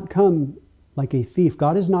does not come like a thief.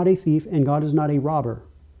 God is not a thief, and God is not a robber.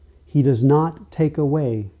 He does not take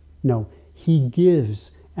away. No, he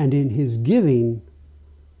gives, and in his giving,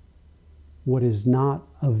 what is not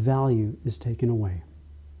of value is taken away.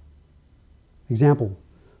 Example,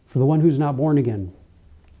 for the one who's not born again,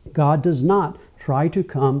 God does not try to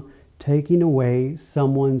come taking away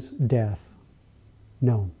someone's death.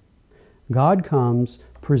 No. God comes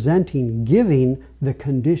presenting, giving the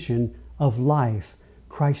condition of life.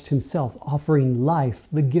 Christ himself offering life,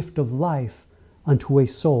 the gift of life, unto a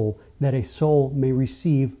soul, that a soul may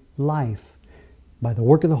receive life. By the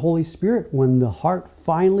work of the Holy Spirit, when the heart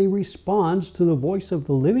finally responds to the voice of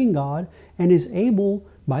the living God and is able,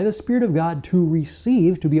 by the Spirit of God, to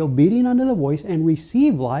receive, to be obedient unto the voice and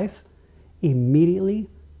receive life, immediately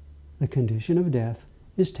the condition of death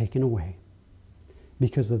is taken away.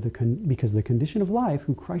 Because the condition of life,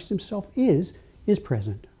 who Christ himself is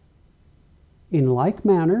present. In like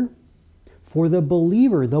manner, for the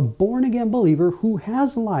believer, the born-again believer who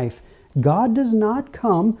has life, God does not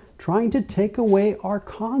come trying to take away our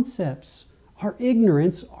concepts, our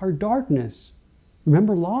ignorance, our darkness.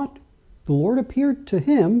 Remember Lot? The Lord appeared to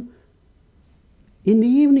him in the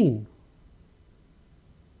evening.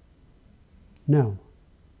 No.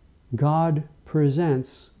 God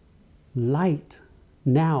presents light.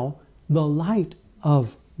 Now, the light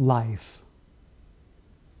of life.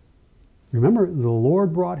 Remember, the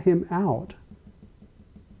Lord brought him out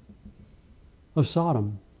of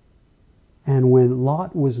Sodom. And when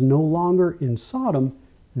Lot was no longer in Sodom,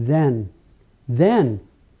 then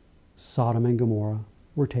Sodom and Gomorrah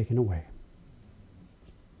were taken away.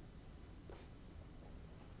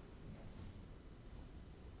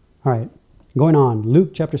 All right, going on.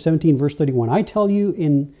 Luke chapter 17, verse 31. I tell you,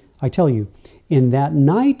 in that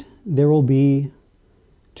night there will be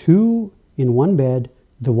two in one bed,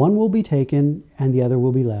 the one will be taken and the other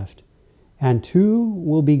will be left. And two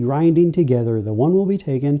will be grinding together, the one will be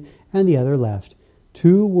taken and the other left.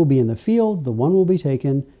 Two will be in the field, the one will be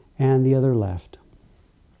taken and the other left.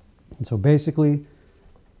 And so basically,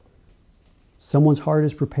 someone's heart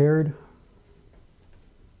is prepared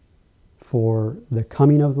for the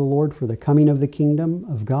coming of the Lord, for the coming of the kingdom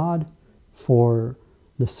of God, for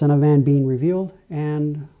the Son of Man being revealed,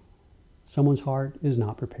 and someone's heart is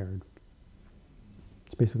not prepared.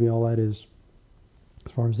 That's basically all that is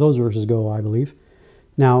as far as those verses go, I believe.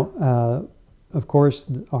 Now, of course,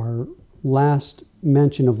 our last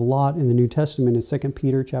mention of Lot in the New Testament is 2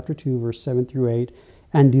 Peter chapter 2, verse 7 through 8.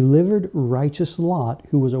 And delivered righteous Lot,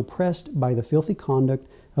 who was oppressed by the filthy conduct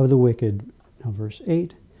of the wicked. Now, verse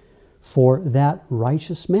 8. For that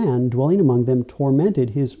righteous man dwelling among them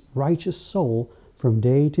tormented his righteous soul from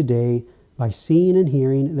day to day by seeing and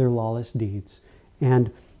hearing their lawless deeds.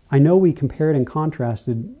 And I know we compared and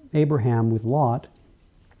contrasted Abraham with Lot.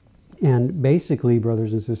 And basically,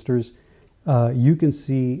 brothers and sisters, you can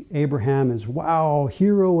see Abraham as, wow,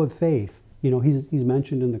 hero of faith. You know, he's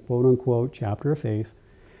mentioned in the quote-unquote chapter of faith.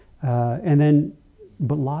 But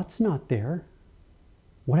Lot's not there.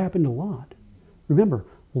 What happened to Lot? Remember,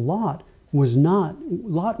 Lot was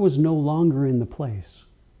no longer in the place,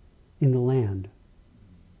 in the land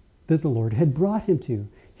that the Lord had brought him to.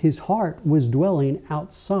 His heart was dwelling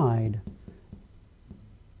outside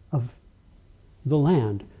of the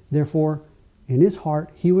land. Therefore, in his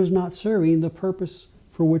heart, he was not serving the purpose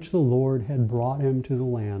for which the Lord had brought him to the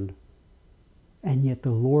land. And yet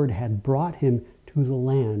the Lord had brought him to the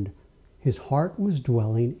land. His heart was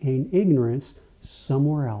dwelling in ignorance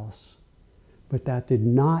somewhere else. But that did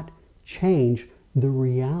not change the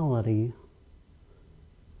reality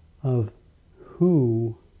of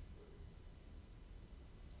who,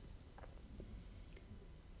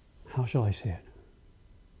 how shall I say it?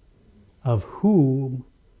 Of who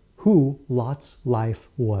Lot's life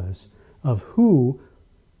was, of who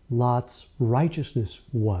Lot's righteousness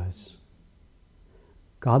was.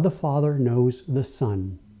 God the Father knows the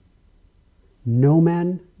Son. No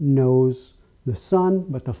man knows the Son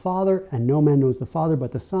but the Father, and no man knows the Father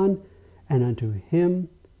but the Son, and unto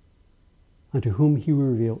whom he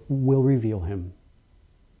will reveal him.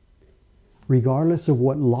 Regardless of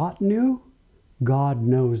what Lot knew, God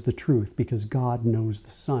knows the truth because God knows the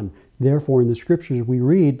Son. Therefore, in the Scriptures we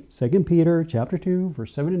read 2 Peter chapter 2,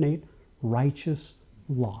 verse 7 and 8, righteous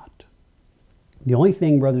Lot. The only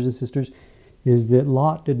thing, brothers and sisters, is that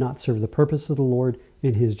Lot did not serve the purpose of the Lord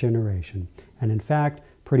in his generation. And in fact,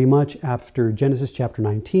 pretty much after Genesis chapter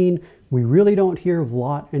 19, we really don't hear of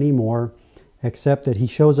Lot anymore, except that he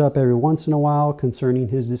shows up every once in a while concerning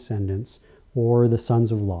his descendants or the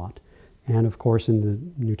sons of Lot. And of course, in the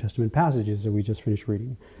New Testament passages that we just finished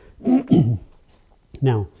reading.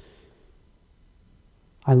 Now,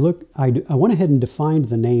 I went ahead and defined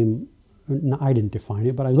the name. No, I didn't define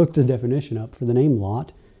it, but I looked the definition up for the name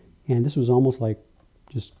Lot. And this was almost like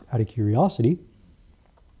just out of curiosity.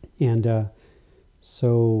 And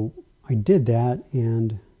so I did that.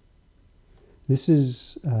 And this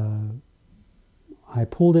is, I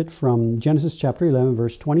pulled it from Genesis chapter 11,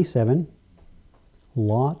 verse 27.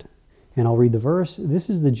 Lot, and I'll read the verse. This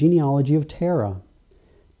is the genealogy of Terah.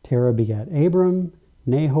 Terah begat Abram,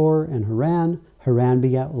 Nahor, and Haran. Haran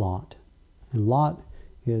begat Lot. And Lot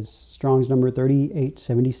is Strong's number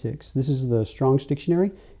 3876. This is the Strong's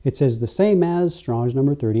dictionary. It says the same as Strong's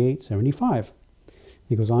number 3875.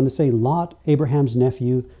 He goes on to say Lot, Abraham's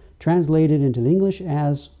nephew, translated into the English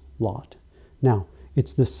as Lot. Now,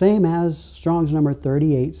 it's the same as Strong's number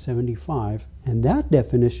 3875, and that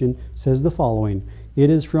definition says the following. It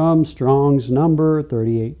is from Strong's number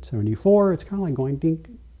 3874. It's kind of like going dink,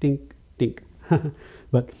 dink, dink.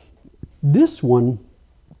 But this one,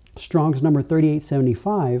 Strong's number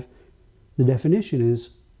 3875, the definition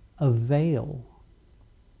is a veil,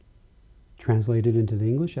 translated into the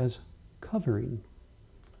English as covering.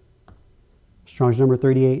 Strong's number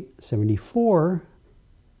 3874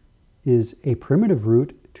 is a primitive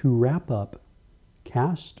root to wrap up,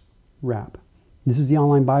 cast, wrap. This is the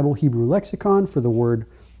online Bible Hebrew lexicon for the word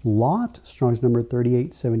Lot, Strong's number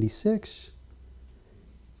 3876,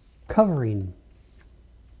 covering.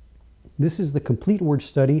 This is the complete word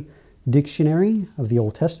study dictionary of the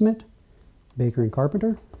Old Testament, Baker and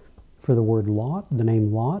Carpenter, for the word Lot, the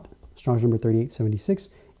name Lot, Strong's number 3876,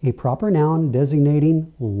 a proper noun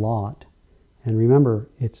designating Lot. And remember,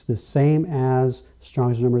 it's the same as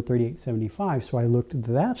Strong's number 3875, so I looked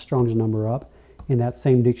that Strong's number up in that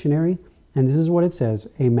same dictionary, and this is what it says: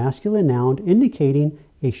 a masculine noun indicating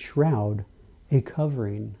a shroud, a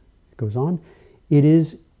covering. It goes on. It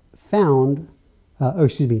is found,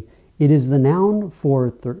 it is the noun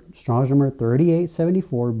for Strong's number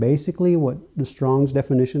 3874, basically what the Strong's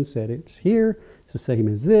definition said. It's here, it's the same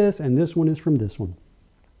as this, and this one is from this one.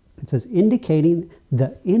 It says indicating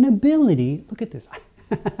the inability, look at this.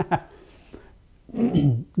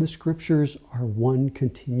 The scriptures are one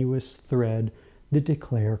continuous thread that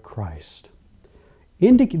declare Christ.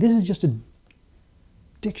 This is just a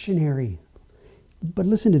dictionary. But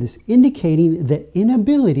listen to this. Indicating the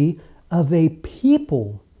inability of a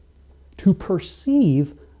people to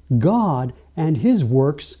perceive God and His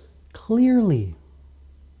works clearly.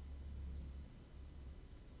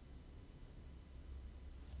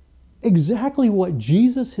 Exactly what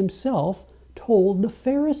Jesus Himself told the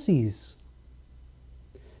Pharisees.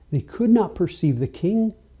 They could not perceive the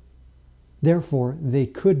King, therefore they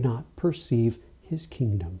could not perceive His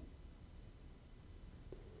kingdom.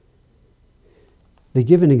 They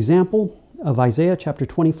give an example of Isaiah chapter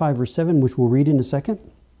 25 verse 7, which we'll read in a second.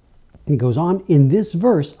 It goes on, in this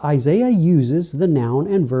verse, Isaiah uses the noun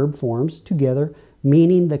and verb forms together,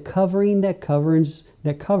 meaning the covering that covers,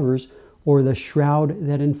 or the shroud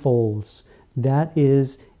that enfolds. That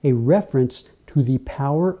is a reference to the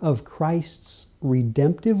power of Christ's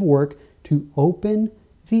redemptive work to open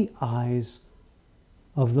the eyes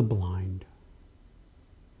of the blind.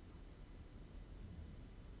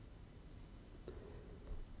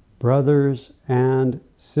 Brothers and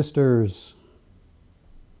sisters,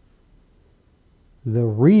 the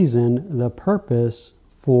reason, the purpose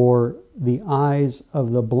for the eyes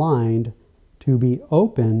of the blind to be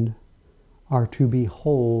opened are to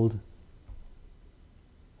behold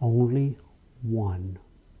only one.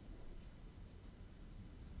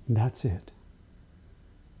 That's it.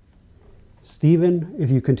 Stephen, if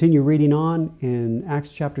you continue reading on in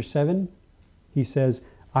Acts chapter 7, he says,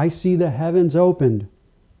 I see the heavens opened.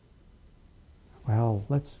 Well,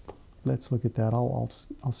 let's look at that.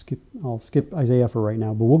 I'll skip Isaiah for right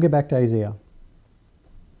now, but we'll get back to Isaiah.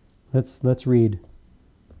 Let's read.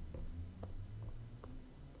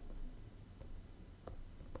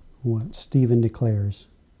 What Stephen declares.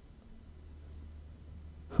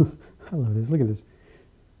 I love this. Look at this.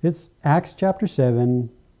 It's Acts chapter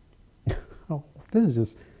 7. Oh, this is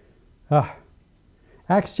just...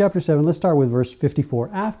 Acts chapter 7, let's start with verse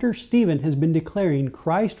 54. After Stephen has been declaring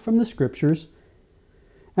Christ from the scriptures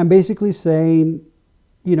and basically saying,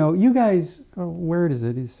 you know, you guys, where does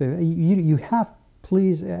it? He's saying, you have,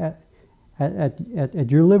 please,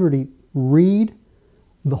 at your liberty, read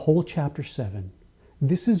the whole chapter 7.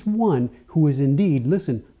 This is one who is indeed,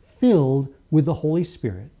 listen, filled with the Holy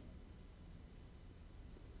Spirit.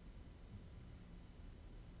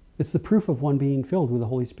 It's the proof of one being filled with the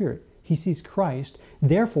Holy Spirit. He sees Christ,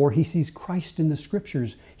 therefore he sees Christ in the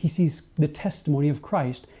scriptures. He sees the testimony of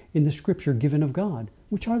Christ in the scripture given of God,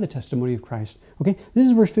 which are the testimony of Christ. Okay, this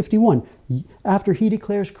is verse 51. After he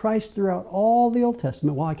declares Christ throughout all the Old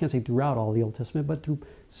Testament, well, I can't say throughout all the Old Testament, but through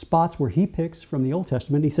spots where he picks from the Old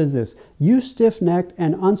Testament, he says this, you stiff-necked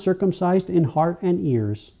and uncircumcised in heart and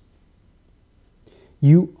ears,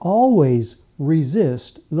 you always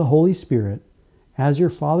resist the Holy Spirit, as your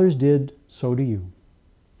fathers did, so do you.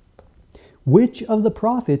 which of the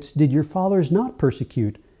prophets did your fathers not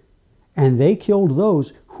persecute? And they killed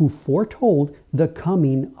those who foretold the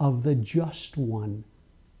coming of the just one,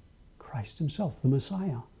 Christ himself, the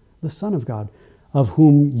Messiah, the Son of God, of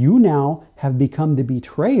whom you now have become the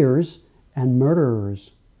betrayers and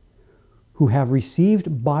murderers, who have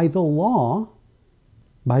received by the law,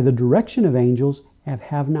 by the direction of angels, and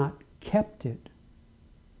have not kept it.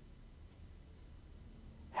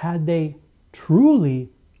 Had they truly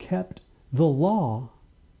kept the law,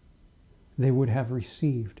 they would have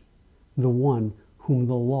received the one whom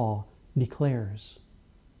the law declares.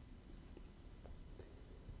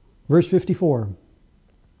 Verse 54.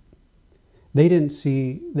 They didn't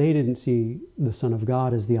see the Son of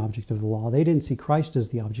God as the object of the law. They didn't see Christ as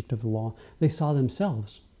the object of the law. They saw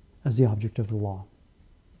themselves as the object of the law.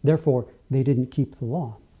 Therefore, they didn't keep the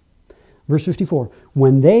law. Verse 54,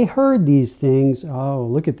 when they heard these things, oh,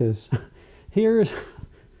 look at this. Here you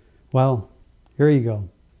go.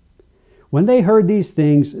 When they heard these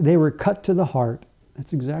things, they were cut to the heart.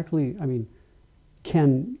 That's exactly,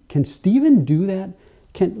 can Stephen do that?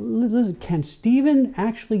 Can Stephen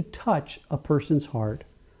actually touch a person's heart?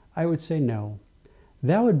 I would say no.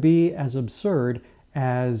 That would be as absurd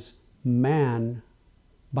as man,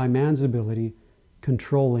 by man's ability,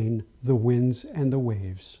 controlling the winds and the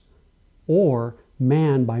waves, or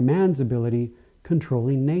man, by man's ability,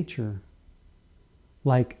 controlling nature.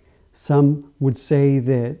 Like some would say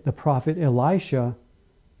that the prophet Elisha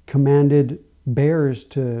commanded bears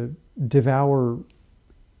to devour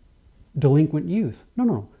delinquent youth.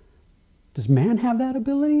 No. Does man have that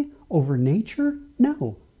ability over nature?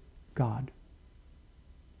 No. God.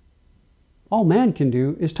 All man can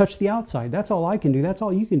do is touch the outside. That's all I can do. That's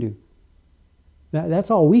all you can do.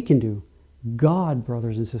 That's all we can do. God,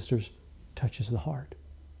 brothers and sisters, touches the heart.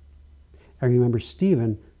 And remember,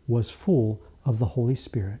 Stephen was full of the Holy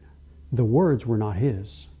Spirit. The words were not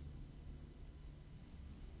his.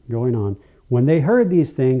 Going on. When they heard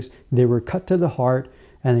these things, they were cut to the heart,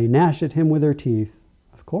 and they gnashed at him with their teeth.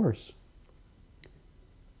 Of course.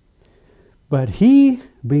 But he,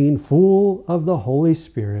 being full of the Holy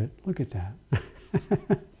Spirit, look at that.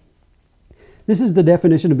 This is the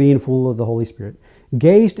definition of being full of the Holy Spirit.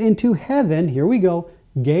 Gazed into heaven, here we go,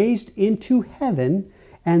 gazed into heaven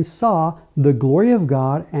and saw the glory of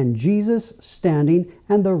God and Jesus standing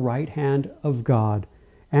at the right hand of God,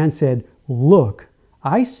 and said, look,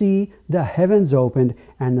 I see the heavens opened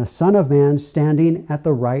and the Son of Man standing at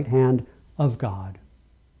the right hand of God.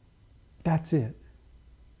 That's it.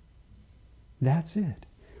 That's it.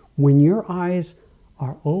 When your eyes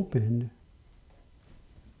are opened,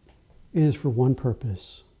 it is for one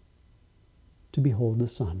purpose: to behold the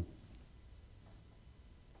Son.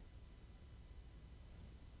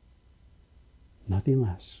 Nothing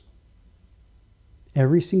less.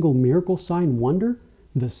 Every single miracle, sign, wonder,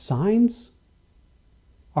 the signs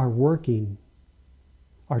are working,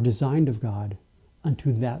 are designed of God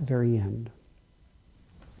unto that very end.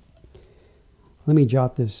 Let me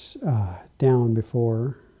jot this down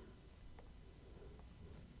before.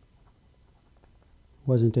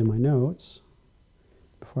 Wasn't in my notes.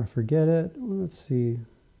 Before I forget it, let's see.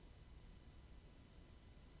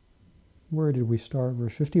 Where did we start?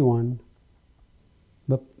 Verse 51.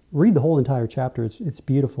 But read the whole entire chapter. It's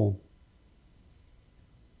beautiful.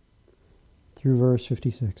 Through verse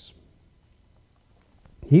 56.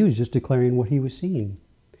 He was just declaring what he was seeing.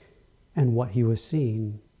 And what he was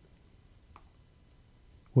seeing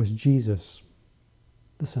was Jesus,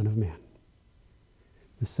 the Son of Man.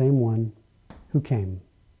 The same one who came,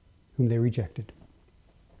 whom they rejected.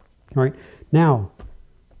 All right. Now,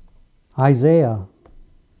 Isaiah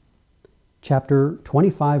chapter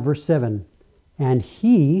 25, verse 7. And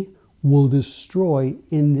he will destroy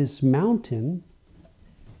in this mountain,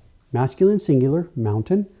 masculine singular,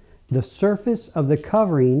 mountain, the surface of the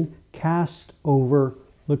covering cast over,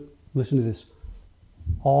 look, listen to this,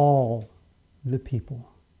 all the people.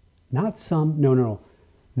 Not some, no.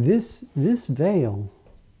 This veil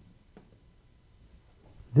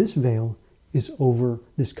is over,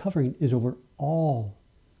 this covering is over all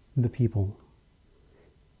the people.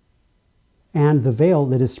 And the veil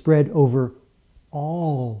that is spread over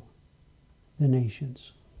all the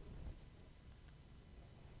nations.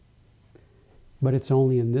 But it's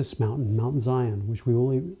only in this mountain, Mount Zion, which we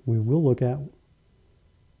will look at,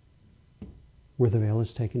 where the veil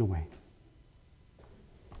is taken away.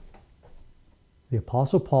 The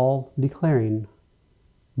Apostle Paul declaring,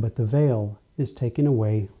 but the veil is taken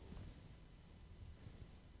away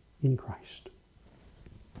in Christ.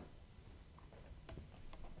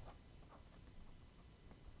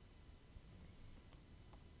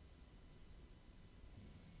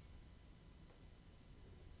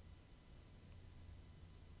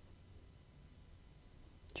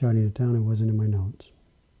 Jotting it down, it wasn't in my notes.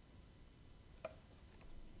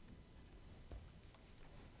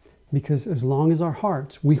 Because as long as our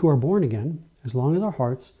hearts, we who are born again, as long as our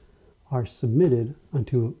hearts are submitted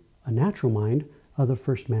unto a natural mind of the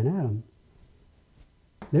first man Adam,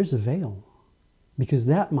 there's a veil. Because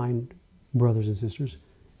that mind, brothers and sisters,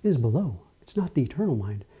 is below. It's not the eternal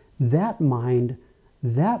mind. That mind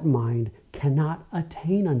cannot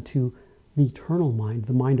attain unto the eternal mind,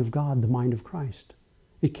 the mind of God, the mind of Christ.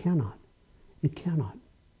 It cannot. It cannot.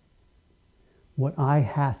 What eye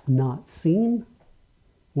hath not seen,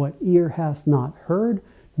 what ear hath not heard,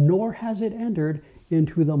 nor has it entered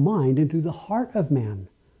into the mind, into the heart of man,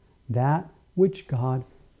 that which God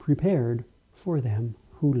prepared for them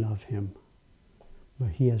who love him.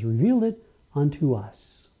 But he has revealed it unto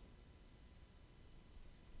us.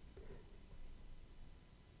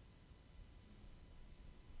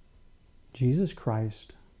 Jesus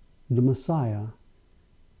Christ, the Messiah,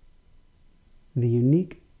 the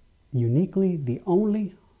uniquely the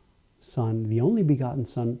only Son, the only begotten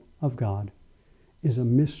Son of God, is a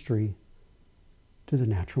mystery to the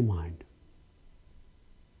natural mind.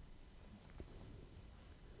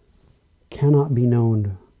 Cannot be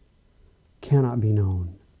known. Cannot be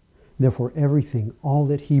known. Therefore, everything, all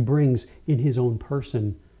that he brings in his own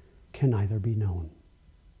person, can neither be known.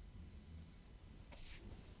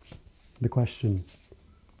 The question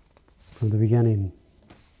from the beginning: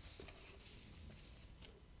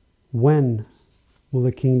 when will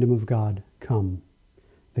the kingdom of God come?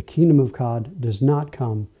 The kingdom of God does not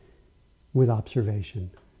come with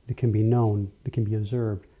observation. It can be known, it can be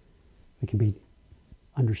observed, it can be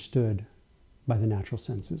understood by the natural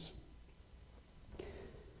senses.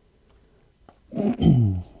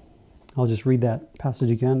 I'll just read that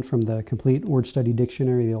passage again from the Complete Word Study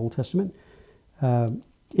Dictionary of the Old Testament.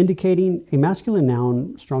 Indicating a masculine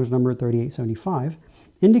noun, Strong's number 3875,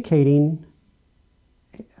 indicating,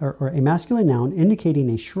 or a masculine noun indicating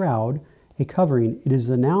a shroud, a covering. It is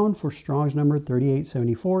the noun for Strong's number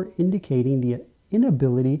 3874, indicating the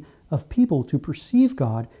inability of people to perceive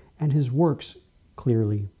God and his works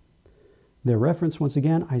clearly. Their reference, once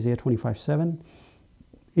again, Isaiah 25:7.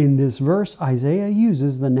 In this verse, Isaiah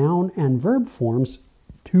uses the noun and verb forms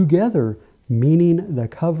together, meaning the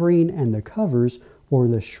covering and the covers, or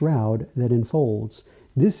the shroud that enfolds.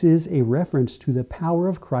 This is a reference to the power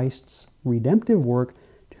of Christ's redemptive work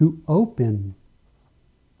to open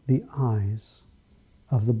the eyes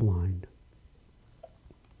of the blind.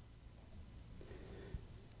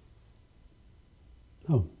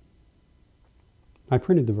 Oh, I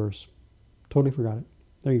printed the verse. Totally forgot it.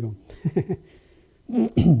 There you go.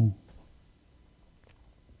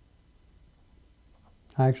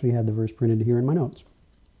 I actually had the verse printed here in my notes.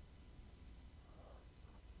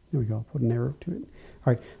 There we go. I'll put an arrow to it.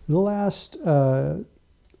 All right. The last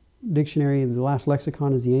dictionary, the last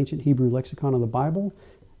lexicon is the Ancient Hebrew Lexicon of the Bible.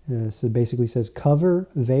 So it basically says cover,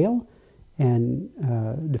 veil, and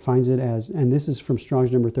defines it as, and this is from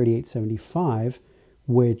Strong's number 3875,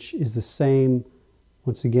 which is the same,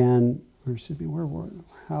 once again,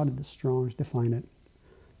 how did the Strong's define it?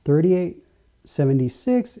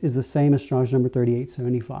 3876 is the same as Strong's number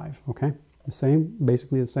 3875, okay? The same,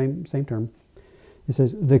 basically the same term. It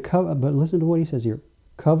says, the cover, but listen to what he says here.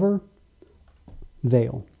 Cover,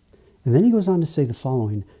 veil. And then he goes on to say the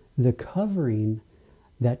following: the covering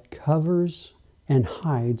that covers and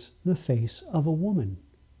hides the face of a woman.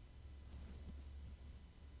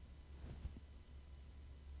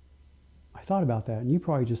 I thought about that, and you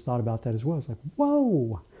probably just thought about that as well. It's like,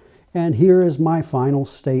 whoa! And here is my final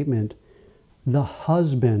statement. The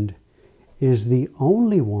husband is the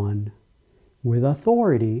only one with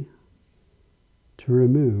authority to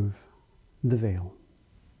remove the veil.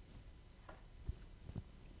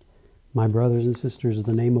 My brothers and sisters,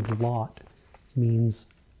 the name of Lot means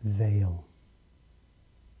veil.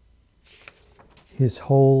 His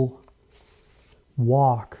whole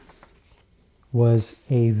walk was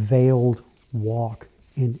a veiled walk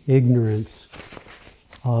in ignorance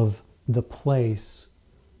of the place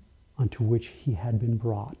unto which he had been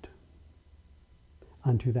brought,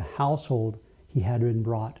 unto the household he had been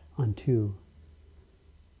brought unto.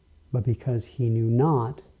 But because he knew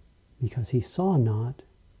not, because he saw not,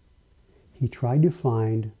 he tried to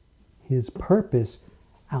find his purpose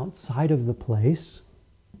outside of the place,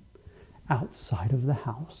 outside of the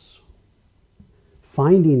house,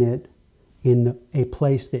 finding it in a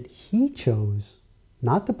place that he chose,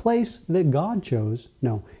 not the place that God chose,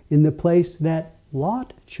 no, in the place that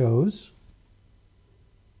Lot chose,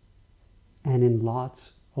 and in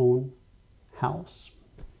Lot's own house.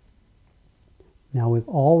 Now, with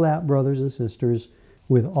all that, brothers and sisters,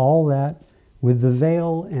 with all that, with the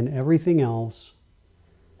veil and everything else,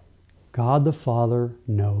 God the Father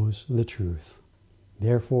knows the truth.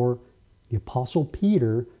 Therefore, the Apostle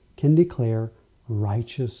Peter can declare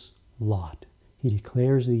righteous Lot. He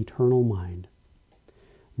declares the eternal mind.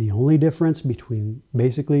 The only difference between,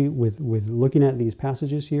 basically, with looking at these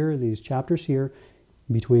passages here, these chapters here,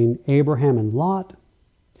 between Abraham and Lot,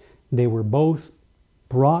 they were both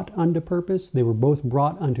brought unto purpose. They were both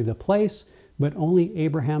brought unto the place, but only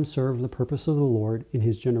Abraham served the purpose of the Lord in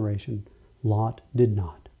his generation. Lot did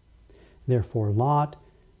not. Therefore, Lot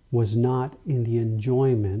was not in the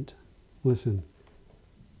enjoyment, listen,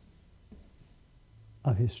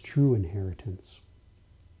 of his true inheritance.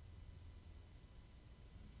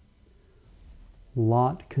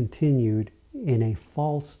 Lot continued in a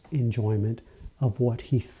false enjoyment of what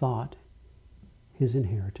he thought his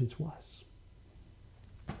inheritance was.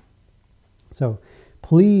 So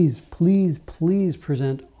please, please, please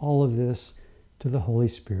present all of this to the Holy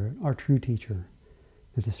Spirit, our true teacher,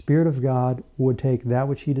 that the Spirit of God would take that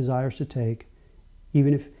which he desires to take,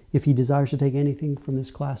 even if he desires to take anything from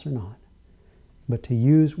this class or not, but to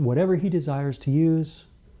use whatever he desires to use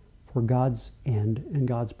for God's end and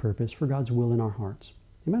God's purpose, for God's will in our hearts.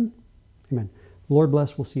 Amen? Amen. Lord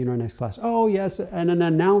bless. We'll see you in our next class. Oh, yes, and an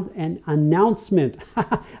announcement.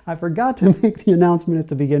 I forgot to make the announcement at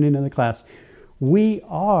the beginning of the class. We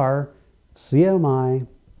are, C.M.I,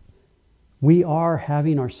 we are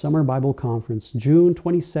having our Summer Bible Conference, June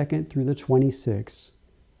 22nd through the 26th.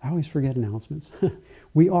 I always forget announcements.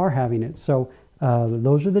 We are having it. So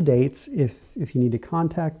those are the dates. If you need to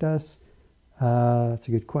contact us, that's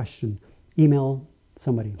a good question. Email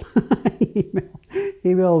somebody.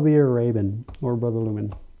 Email will be Rabin or Brother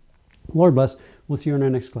Lumen. Lord bless. We'll see you in our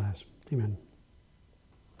next class. Amen.